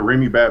watch the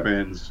Raimi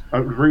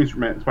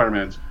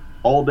Spider-Mans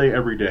all day,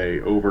 every day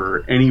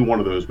over any one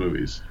of those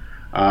movies.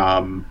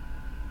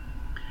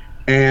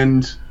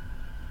 And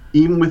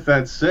even with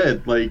that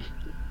said, like,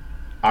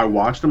 I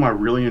watched them, I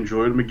really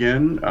enjoyed them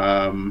again,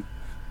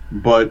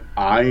 but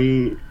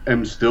I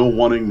am still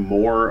wanting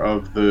more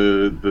of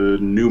the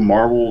new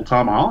Marvel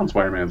Tom Holland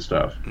Spider-Man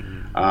stuff.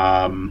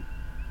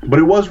 But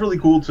it was really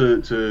cool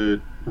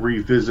to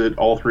revisit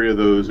all three of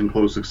those in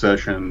close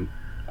succession,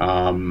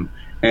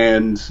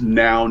 and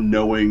now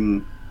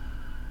knowing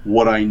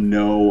what I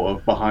know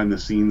of behind the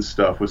scenes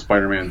stuff with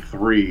Spider-Man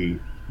 3,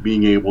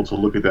 being able to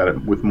look at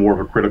that with more of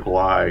a critical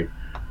eye,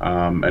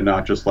 and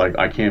not just like,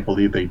 I can't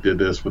believe they did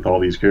this with all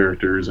these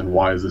characters, and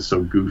why is this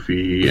so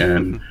goofy?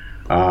 And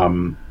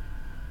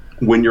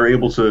when you're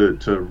able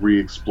to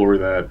re-explore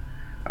that,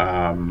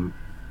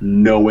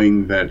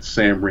 knowing that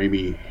Sam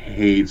Raimi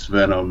hates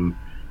Venom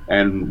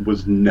and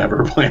was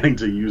never planning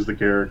to use the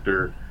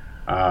character,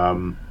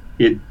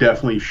 it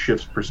definitely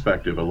shifts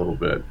perspective a little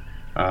bit.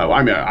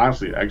 I mean,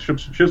 honestly, it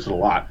shifts it a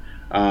lot.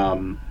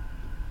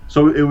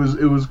 So it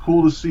was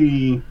cool to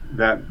see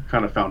that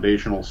kind of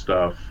foundational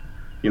stuff.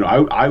 You know,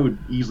 I would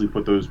easily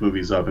put those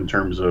movies up in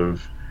terms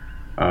of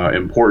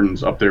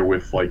importance up there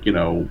with, like, you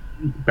know,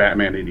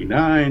 Batman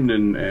 '89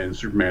 and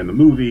Superman the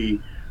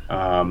movie,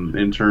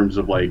 in terms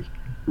of like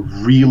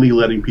really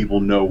letting people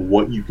know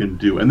what you can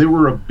do. And they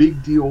were a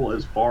big deal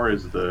as far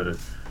as the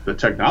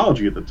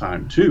technology at the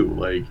time too.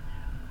 Like,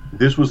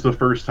 this was the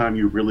first time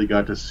you really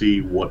got to see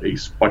what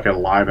a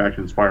live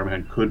action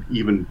Spider-Man could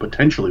even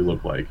potentially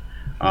look like,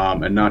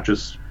 and not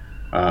just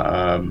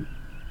and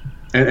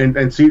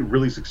see it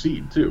really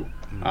succeed too.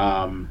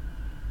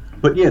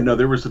 But yeah, no,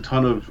 there was a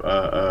ton of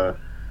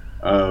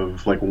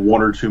like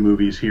one or two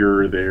movies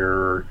here or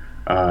there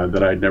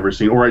that I'd never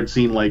seen, or I'd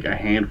seen like a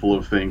handful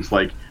of things.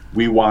 Like,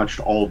 we watched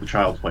all of the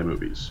Child's Play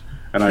movies,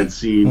 and I'd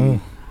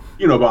seen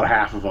you know, about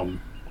half of them,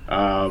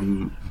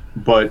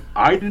 but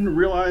I didn't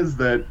realize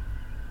that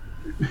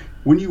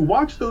when you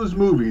watch those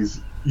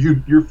movies,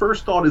 your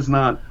first thought is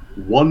not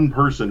one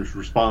person is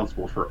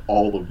responsible for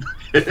all of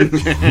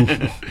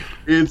it.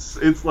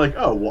 It's like,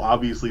 oh, well,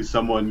 obviously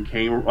someone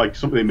came, like,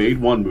 they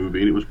made one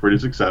movie and it was pretty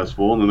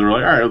successful, and then they're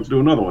like, all right, let's do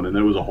another one, and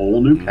there was a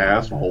whole new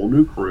cast, a whole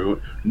new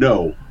crew.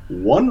 No,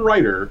 one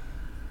writer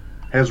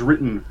has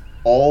written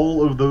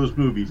all of those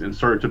movies and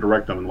started to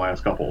direct them in the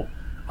last couple,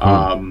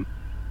 and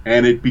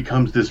it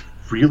becomes this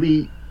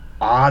really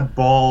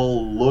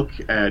oddball look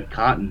at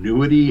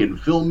continuity and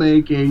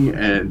filmmaking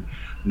and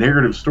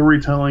narrative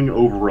storytelling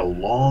over a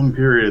long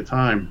period of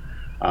time.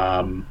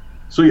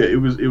 So yeah, it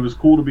was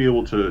cool to be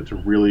able to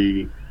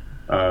really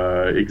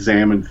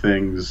examine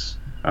things.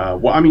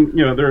 Well, I mean,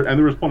 you know,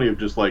 there was plenty of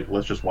just like,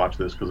 let's just watch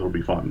this because it'll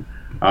be fun.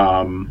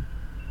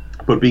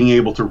 But being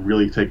able to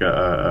really take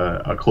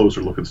a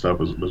closer look at stuff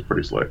was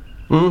pretty slick.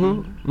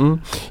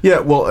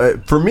 Yeah, well,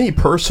 for me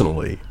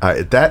personally,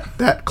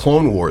 that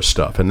Clone Wars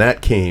stuff, and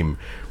that came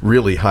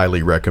really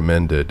highly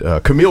recommended.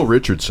 Camille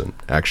Richardson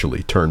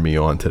actually turned me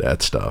on to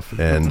that stuff.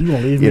 And you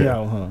gonna leave me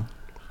out, huh?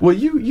 Well,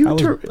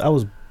 I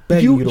was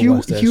begging you to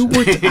watch that shit.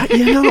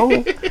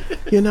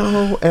 you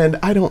know, and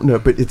I don't know,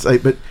 but it's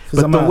like, but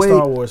I'm the not way, a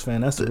Star Wars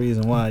fan. That's the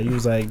reason why. You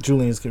was like,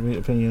 Julian's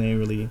opinion ain't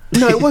really.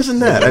 No, it wasn't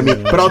that. I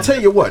mean, but I'll tell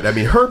you what. I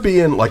mean, her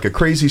being like a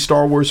crazy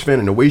Star Wars fan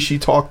and the way she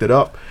talked it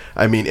up.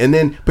 I mean, and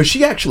then, but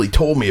she actually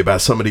told me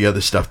about some of the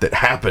other stuff that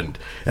happened,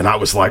 and I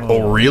was like,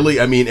 oh really?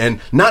 I mean, and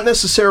not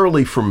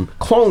necessarily from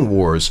Clone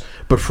Wars,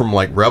 but from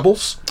like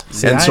Rebels.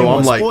 See, and so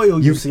I'm like,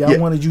 spoil you. See, I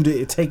wanted you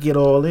to take it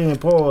all in.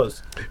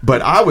 Pause.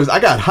 But I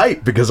got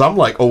hyped because I'm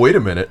like, oh, wait a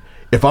minute.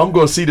 If I'm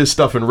going to see this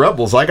stuff in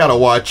Rebels, I got to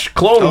watch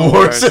Clone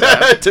Wars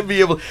to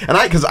be able. And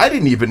because I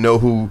didn't even know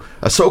who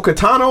Ahsoka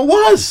Tano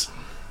was,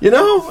 you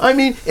know. I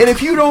mean, and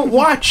if you don't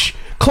watch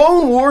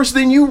Clone Wars,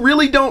 then you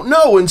really don't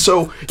know. And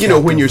so, you know,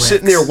 when you're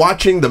sitting there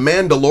watching The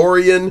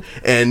Mandalorian,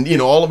 and you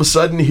know, all of a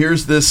sudden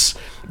here's this,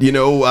 you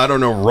know, I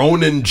don't know,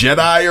 Ronin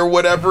Jedi or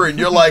whatever, and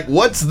you're like,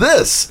 what's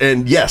this?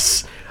 And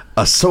yes,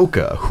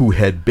 Ahsoka, who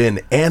had been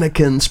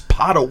Anakin's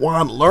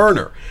Padawan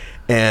learner,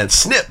 and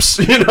Snips,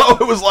 you know,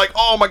 it was like,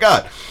 oh my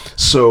God.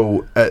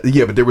 So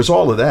yeah, but there was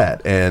all of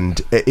that,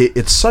 and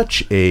it's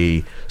such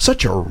a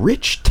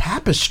rich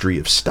tapestry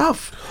of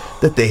stuff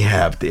that they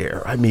have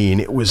there. I mean,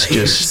 it was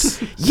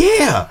just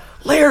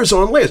layers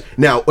on layers.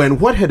 Now, and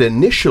what had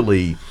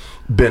initially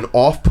been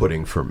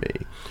off-putting for me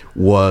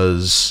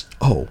was,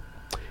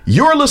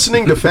 you're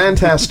listening to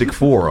Fantastic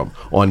Forum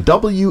on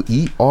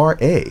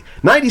WERA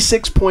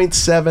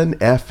 96.7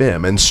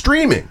 FM and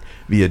streaming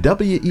via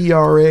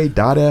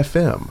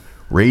WERA.FM.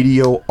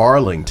 Radio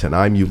Arlington.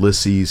 I'm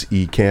Ulysses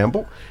E.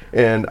 Campbell,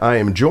 and I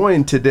am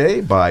joined today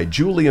by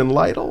Julian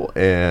Lytle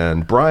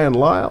and Brian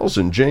Lyles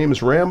and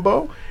James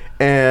Rambo,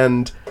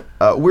 and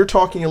we're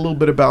talking a little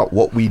bit about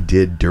what we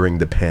did during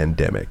the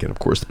pandemic. And of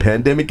course, the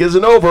pandemic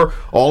isn't over.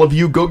 All of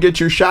you go get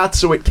your shots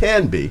so it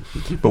can be.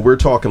 But we're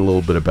talking a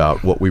little bit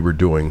about what we were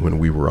doing when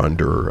we were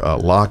under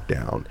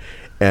lockdown.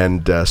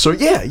 And so,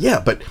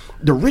 but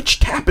the rich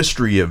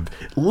tapestry of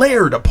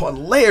layered upon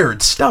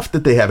layered stuff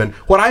that they have. And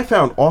what I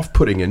found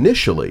off-putting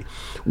initially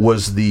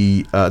was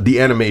the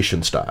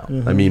animation style.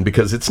 Mm-hmm. I mean,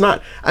 because it's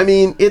not, I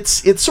mean,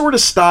 it's sort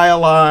of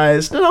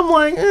stylized, and I'm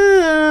like,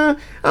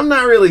 I'm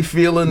not really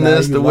feeling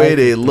this the way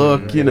they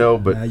look, you know,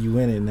 but... Now you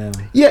in it now.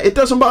 Yeah, it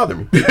doesn't bother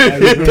me.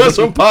 It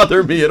doesn't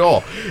bother me at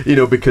all, you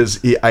know, because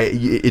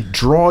it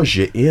draws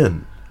you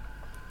in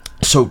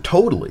so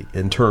totally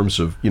in terms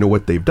of, you know,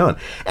 what they've done.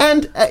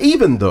 And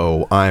even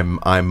though I'm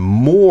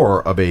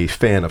more of a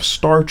fan of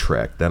Star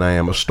Trek than I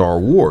am of Star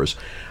Wars,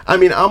 I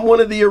mean, I'm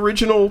one of the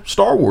original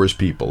Star Wars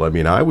people. I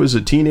mean, I was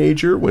a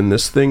teenager when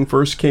this thing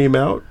first came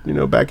out, you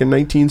know, back in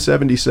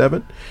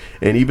 1977.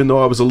 And even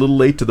though I was a little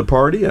late to the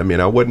party, I mean,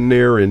 I wasn't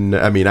there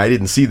I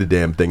didn't see the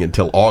damn thing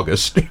until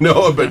August, you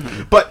know,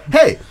 but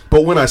hey,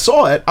 but when I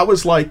saw it, I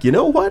was like, you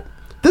know what?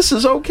 This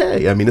is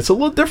okay. I mean, it's a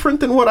little different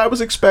than what I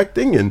was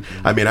expecting. And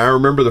I mean, I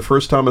remember the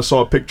first time I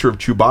saw a picture of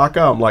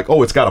Chewbacca, I'm like,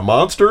 oh, it's got a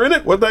monster in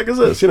it? What the heck is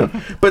this? You know,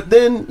 but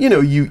then, you know,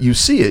 you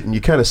see it and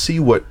you kind of see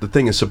what the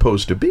thing is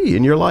supposed to be.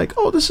 And you're like,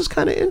 oh, this is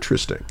kind of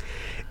interesting.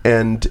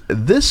 And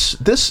this,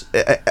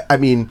 I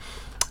mean,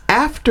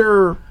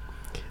 after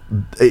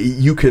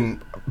you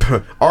can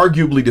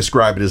arguably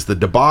describe it as the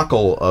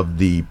debacle of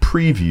the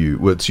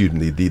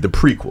the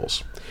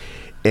prequels.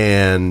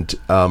 And,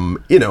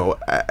 you know,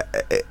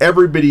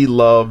 everybody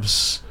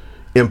loves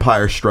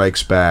Empire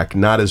Strikes Back.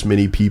 Not as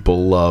many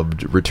people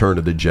loved Return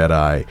of the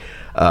Jedi,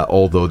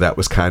 although that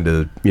was kind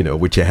of, you know,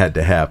 what you had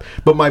to have.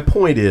 But my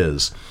point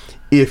is,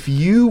 if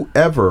you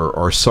ever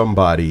are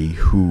somebody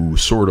who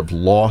sort of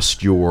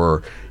lost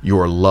your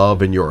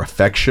love and your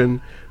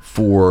affection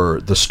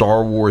for the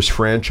Star Wars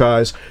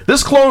franchise,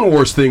 this Clone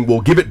Wars thing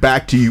will give it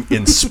back to you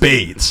in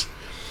spades.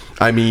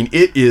 I mean,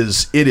 it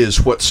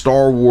is what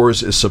Star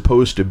Wars is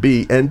supposed to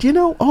be. And, you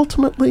know,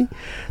 ultimately,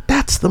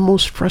 that's the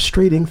most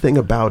frustrating thing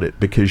about it,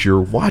 because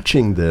you're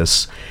watching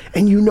this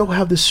and you know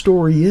how the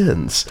story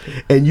ends.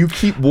 And you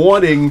keep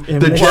wanting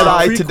the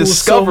Jedi to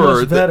discover. So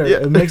much better.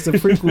 It makes the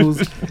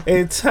prequels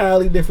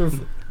entirely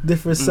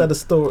different set of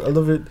story, a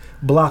little bit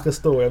block of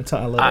story. I'm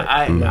telling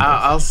you.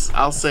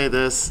 I'll say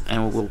this,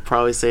 and we'll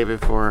probably save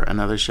it for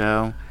another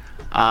show.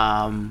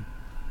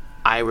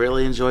 I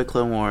really enjoy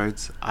Clone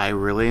Wars. I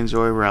really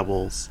enjoy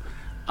Rebels.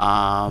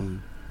 But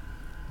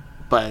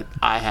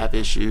I have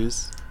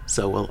issues,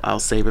 so I'll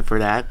save it for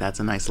that. That's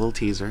a nice little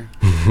teaser.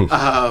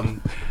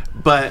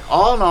 But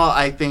all in all,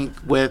 I think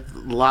with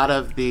a lot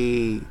of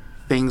the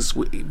things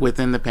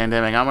within the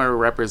pandemic, I'm going to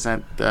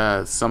represent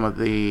some of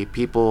the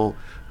people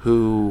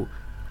who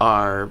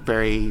are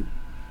very,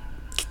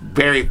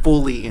 very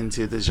fully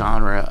into the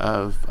genre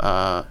of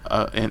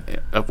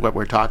what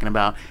we're talking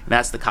about, and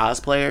that's the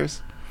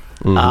cosplayers.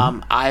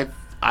 Mm-hmm.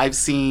 I've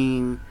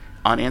seen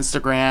on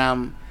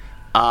Instagram.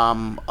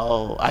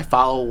 I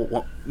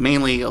follow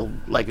mainly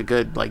like a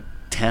good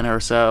 10 or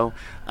so,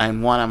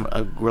 and one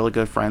I'm really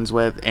good friends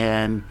with,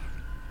 and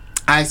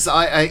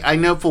I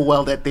know full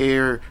well that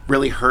they're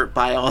really hurt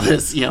by all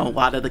this, you know, a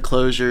lot of the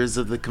closures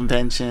of the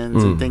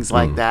conventions and things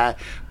like that.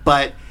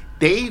 But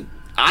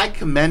I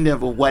commend them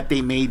for what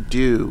they may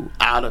do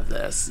out of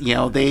this. You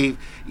know,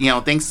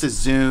 thanks to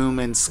Zoom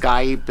and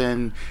Skype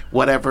and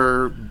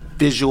whatever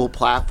visual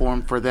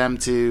platform for them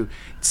to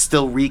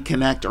still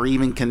reconnect or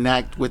even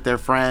connect with their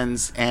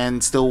friends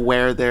and still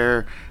wear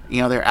their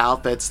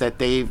outfits that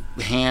they've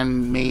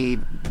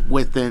handmade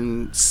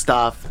within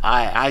stuff.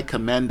 I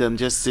commend them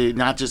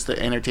not just to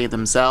entertain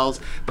themselves,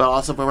 but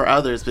also for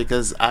others,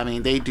 because I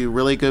mean, they do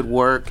really good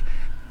work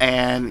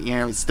and, you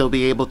know, still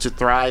be able to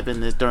thrive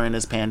during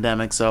this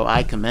pandemic. So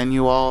I commend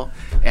you all,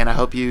 and I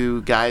hope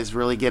you guys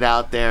really get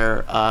out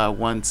there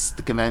once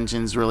the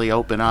conventions really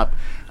open up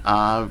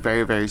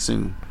very, very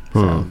soon.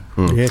 So.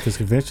 Yeah, because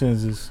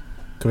conventions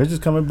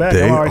coming back.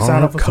 I'm already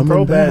signed up for some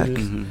pro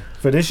badges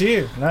for this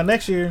year, not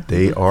next year.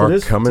 They are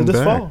coming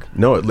back. Fall.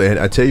 No, and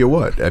I tell you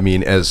what. I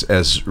mean,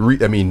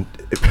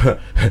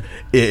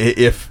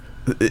 if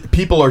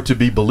people are to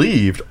be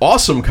believed,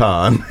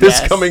 AwesomeCon is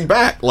coming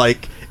back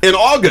in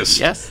August.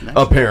 Yes,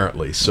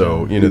 apparently.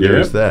 So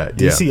there's that.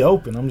 DC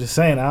open. I'm just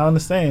saying. I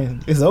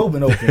understand. It's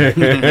open.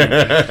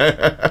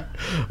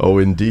 Oh,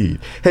 indeed.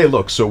 Hey,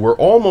 look. So we're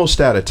almost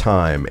out of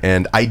time,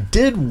 and I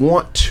did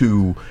want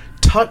to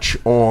touch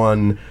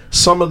on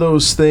some of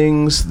those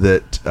things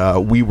that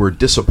we were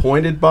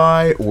disappointed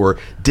by or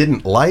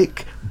didn't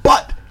like,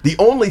 but the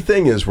only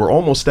thing is we're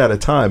almost out of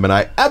time, and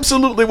I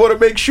absolutely want to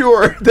make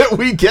sure that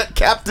we get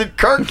Captain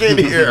Kirk in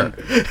here.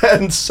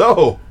 And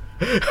so,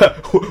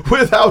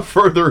 without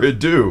further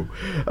ado,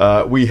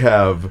 we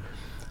have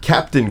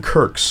Captain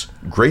Kirk's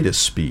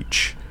greatest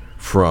speech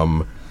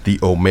from the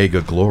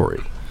Omega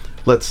Glory.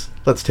 Let's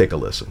take a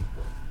listen.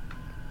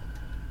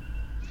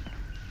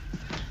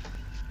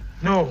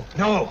 No.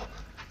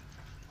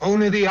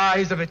 Only the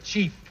eyes of a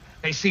chief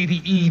may see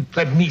the Eve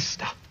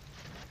Plebnista.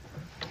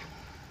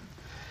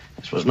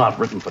 This was not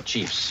written for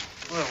chiefs.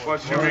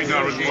 What you mean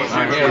not written for chiefs?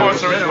 Of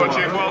course there is for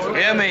chief. Well,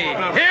 hear me.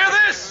 Hear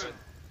this!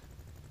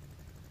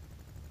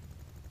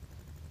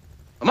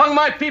 Among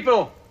my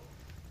people,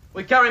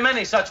 We carry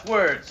many such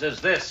words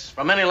as this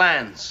from many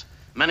lands,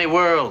 many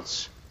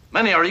worlds.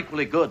 Many are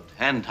equally good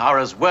and are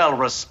as well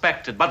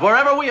respected. But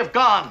wherever we have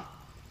gone,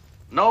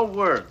 no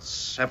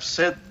words have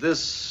said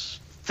this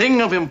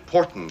thing of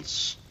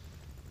importance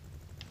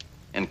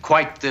in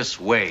quite this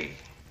way.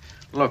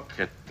 Look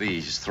at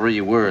these 3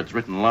 words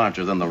written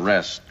larger than the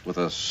rest, with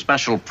a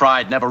special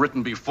pride never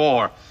written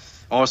before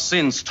or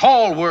since.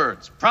 Tall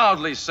words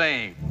proudly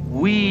saying,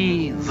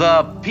 "We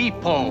the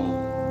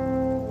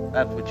people."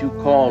 That which you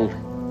call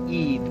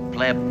Id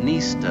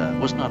Plebnista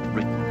was not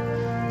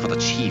written for the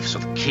chiefs or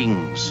the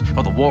kings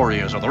or the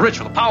warriors or the rich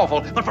or the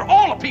powerful, but for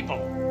all the people.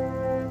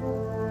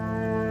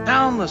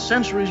 Down the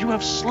centuries, you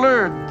have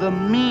slurred the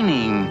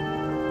meaning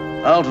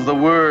out of the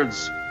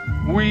words,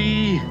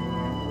 "We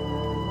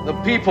the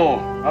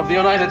people of the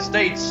United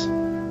States,"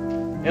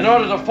 in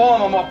order to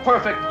form a more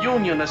perfect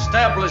union,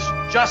 establish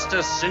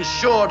justice,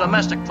 ensure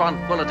domestic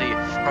tranquility,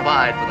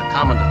 provide for the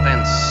common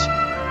defense,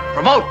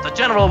 promote the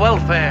general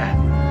welfare,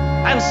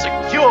 and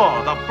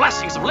secure the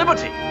blessings of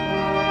liberty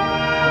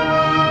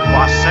to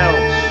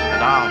ourselves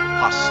and our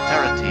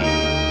posterity,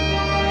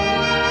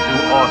 to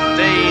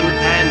ordain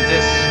and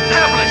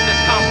establish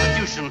this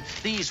Constitution.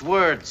 These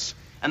words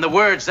and the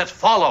words that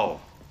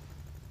follow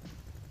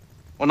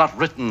were not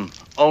written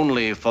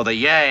only for the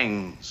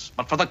Yangs,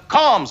 but for the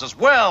Coms as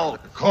well.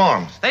 The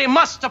Coms? They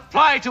must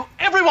apply to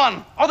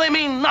everyone, or they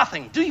mean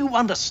nothing. Do you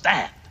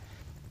understand?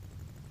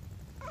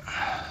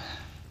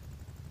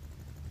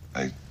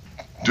 I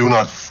do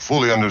not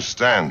fully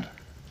understand.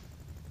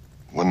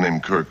 One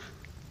named Kirk.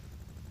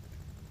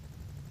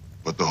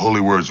 But the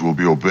holy words will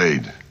be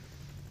obeyed.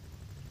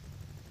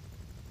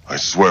 I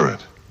swear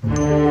it.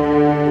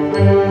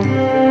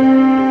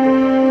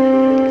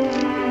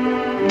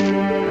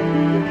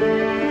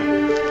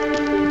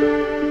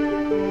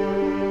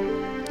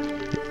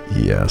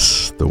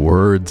 Yes, the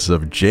words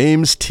of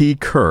James T.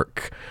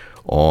 Kirk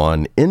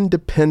on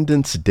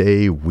Independence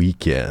Day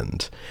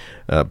weekend.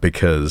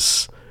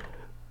 Because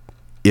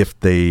if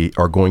they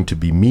are going to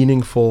be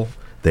meaningful,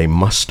 they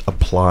must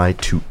apply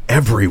to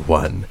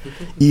everyone,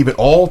 even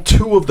all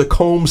 2 of the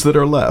Combs that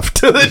are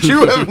left that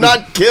you have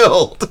not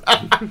killed.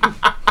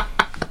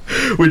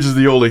 Which is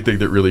the only thing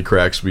that really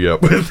cracks me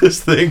up with this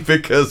thing,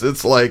 because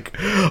it's like,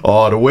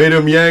 oh, the way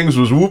them Yangs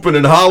was whooping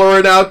and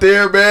hollering out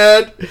there,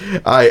 man.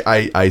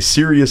 I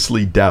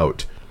seriously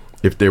doubt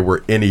if there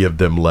were any of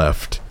them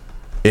left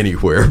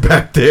anywhere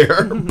back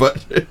there.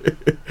 But,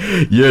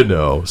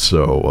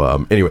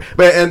 so anyway.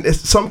 And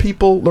some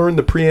people learn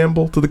the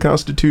preamble to the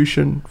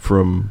Constitution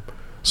from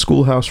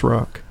Schoolhouse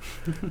Rock.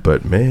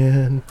 But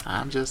man,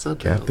 I'm just a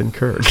Captain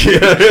Kirk.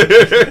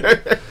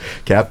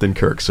 Captain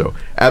Kirk. So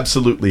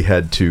absolutely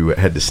had to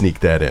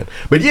sneak that in.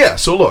 But yeah,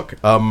 so look,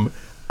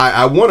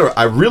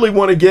 I really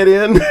want to get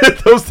in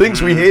those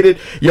things we hated.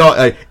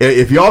 Y'all,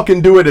 if y'all can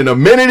do it in a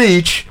minute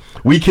each,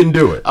 we can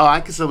do it. Oh, I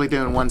can simply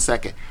do it in 1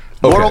 second.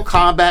 Mortal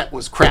Kombat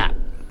was crap.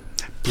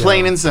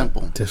 Plain and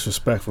simple.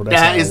 Disrespectful.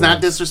 That is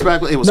not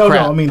disrespectful. It was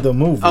crap. No, I mean the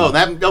movie. Oh,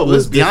 it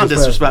was beyond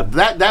disrespectful.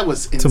 That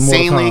was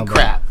insanely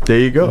crap. There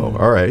you go.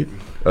 All right.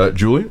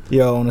 Julian?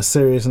 Yo, on a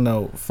serious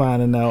note,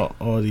 finding out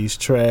all these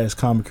trash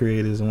comic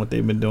creators and what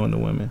they've been doing to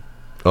women.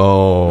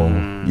 Oh,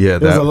 yeah,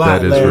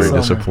 that is very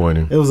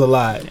disappointing. It was a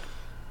lot.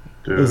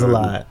 Dude. It was a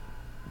lot.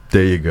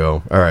 There you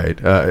go. All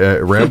right.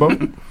 Rambo?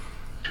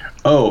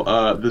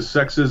 The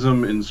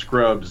sexism in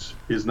Scrubs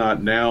is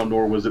not now,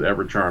 nor was it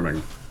ever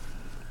charming.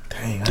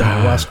 Dang, I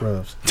don't watch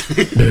Scrubs.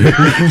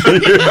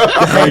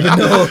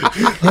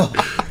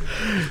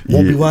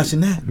 Won't be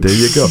watching that. There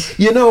you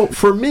go.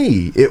 For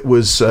me, it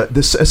was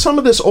some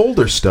of this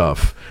older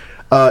stuff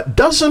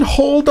doesn't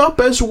hold up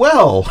as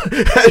well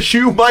as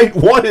you might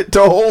want it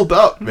to hold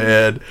up,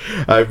 man.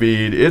 I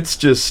mean, it's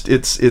just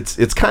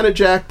it's kind of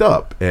jacked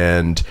up.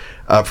 And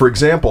for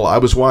example, I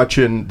was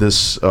watching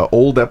this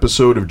old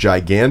episode of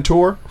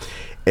Gigantor,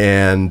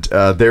 and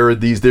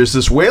there's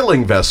this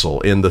whaling vessel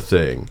in the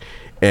thing.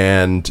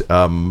 And,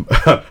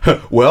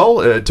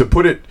 to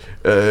put it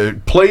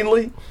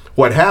plainly,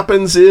 what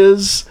happens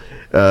is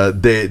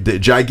the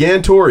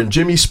Gigantor and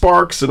Jimmy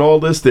Sparks and all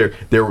this,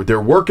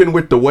 they're working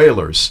with the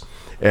whalers.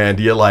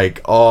 And you're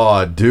like,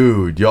 oh,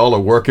 dude, y'all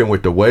are working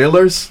with the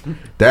whalers?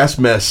 That's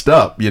messed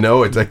up,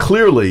 It's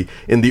clearly,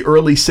 in the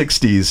early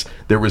 60s,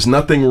 there was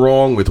nothing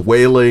wrong with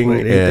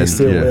whaling. They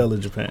still whale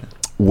in Japan.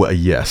 Well,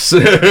 yes.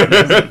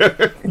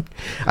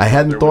 I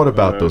hadn't thought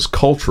about those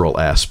cultural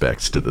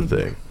aspects to the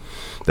thing.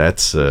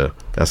 That's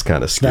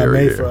kind of scary. Not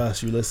made for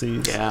us,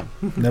 Ulysses. Yeah,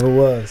 never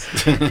was.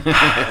 Made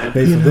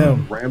for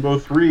them. Rambo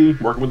 3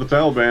 working with the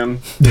Taliban.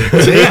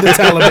 The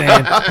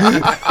Taliban.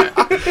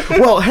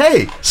 Well,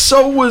 hey,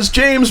 so was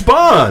James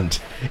Bond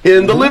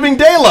in The Living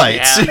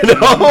Daylights.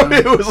 Yeah.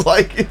 It was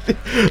like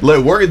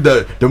working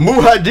the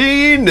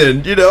Mujahideen,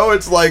 and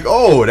it's like,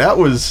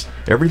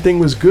 everything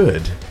was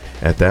good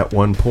at that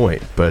one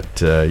point.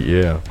 But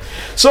yeah.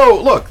 So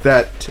look,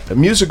 that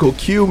musical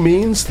cue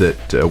means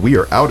that we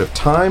are out of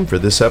time for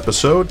this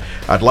episode.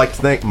 I'd like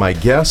to thank my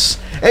guests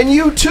and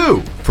you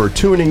too for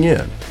tuning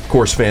in. Of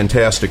course,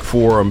 Fantastic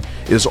Forum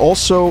is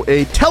also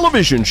a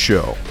television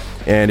show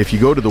And if you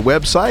go to the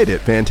website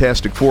at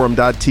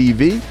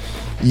fantasticforum.tv,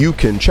 you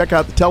can check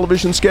out the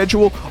television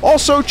schedule.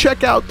 Also,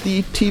 check out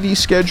the TV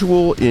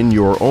schedule in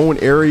your own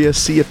area,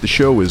 see if the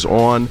show is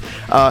on,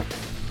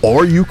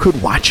 or you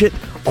could watch it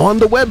on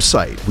the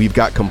website. We've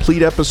got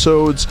complete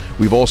episodes.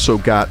 We've also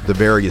got the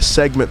various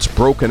segments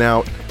broken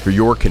out for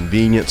your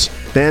convenience.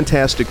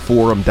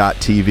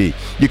 Fantasticforum.tv.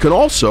 You can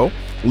also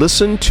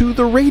listen to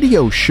the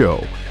radio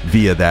show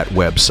via that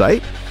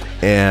website.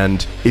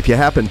 And if you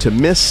happen to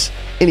miss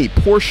any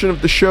portion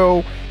of the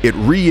show, it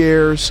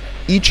re-airs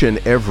each and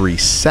every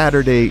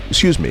Thursday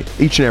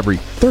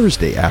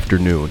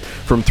afternoon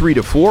from 3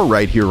 to 4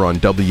 right here on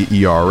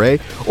WERA.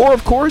 Or,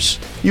 of course,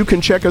 you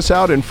can check us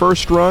out in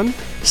First Run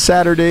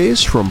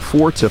Saturdays from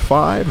 4 to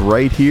 5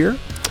 right here.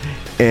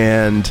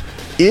 And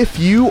if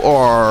you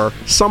are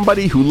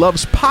somebody who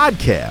loves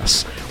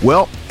podcasts,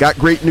 well, got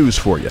great news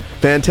for you.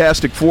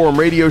 Fantastic Forum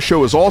Radio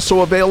Show is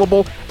also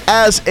available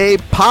as a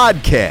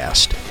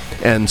podcast.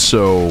 And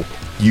so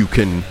you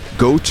can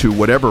go to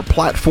whatever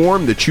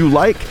platform that you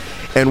like,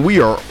 and we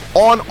are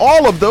on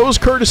all of those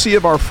courtesy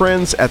of our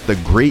friends at the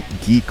Great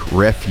Geek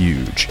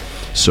Refuge.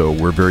 So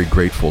we're very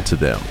grateful to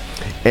them.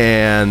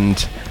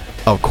 And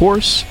of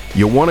course,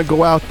 you want to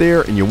go out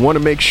there and you want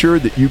to make sure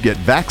that you get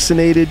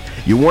vaccinated.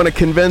 You want to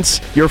convince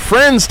your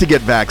friends to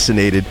get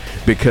vaccinated,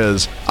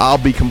 because I'll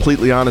be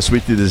completely honest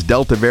with you, this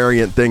Delta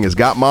variant thing has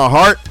got my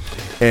heart.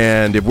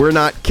 And if we're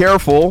not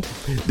careful,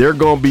 they're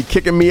going to be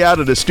kicking me out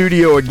of the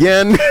studio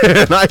again,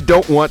 and I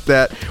don't want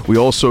that. We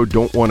also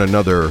don't want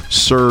another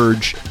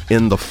surge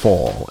in the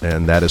fall,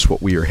 and that is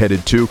what we are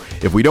headed to.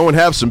 If we don't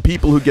have some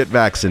people who get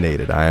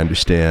vaccinated, I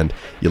understand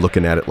you're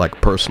looking at it like a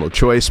personal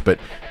choice, but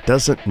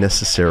doesn't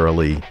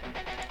necessarily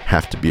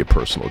have to be a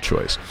personal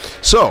choice.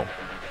 So,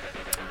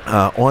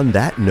 on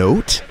that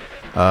note,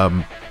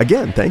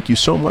 again, thank you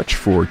so much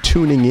for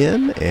tuning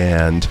in,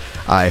 and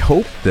I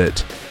hope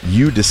that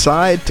you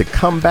decide to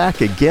come back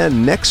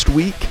again next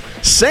week.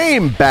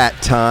 Same bat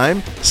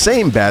time,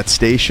 same bat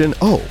station.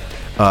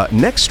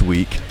 Next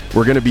week,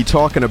 we're going to be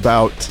talking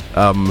about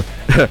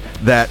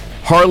that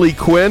Harley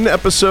Quinn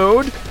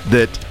episode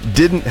that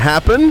didn't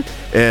happen.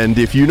 And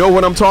if you know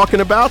what I'm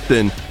talking about,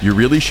 then you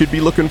really should be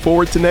looking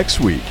forward to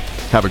next week.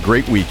 Have a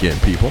great weekend,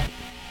 people.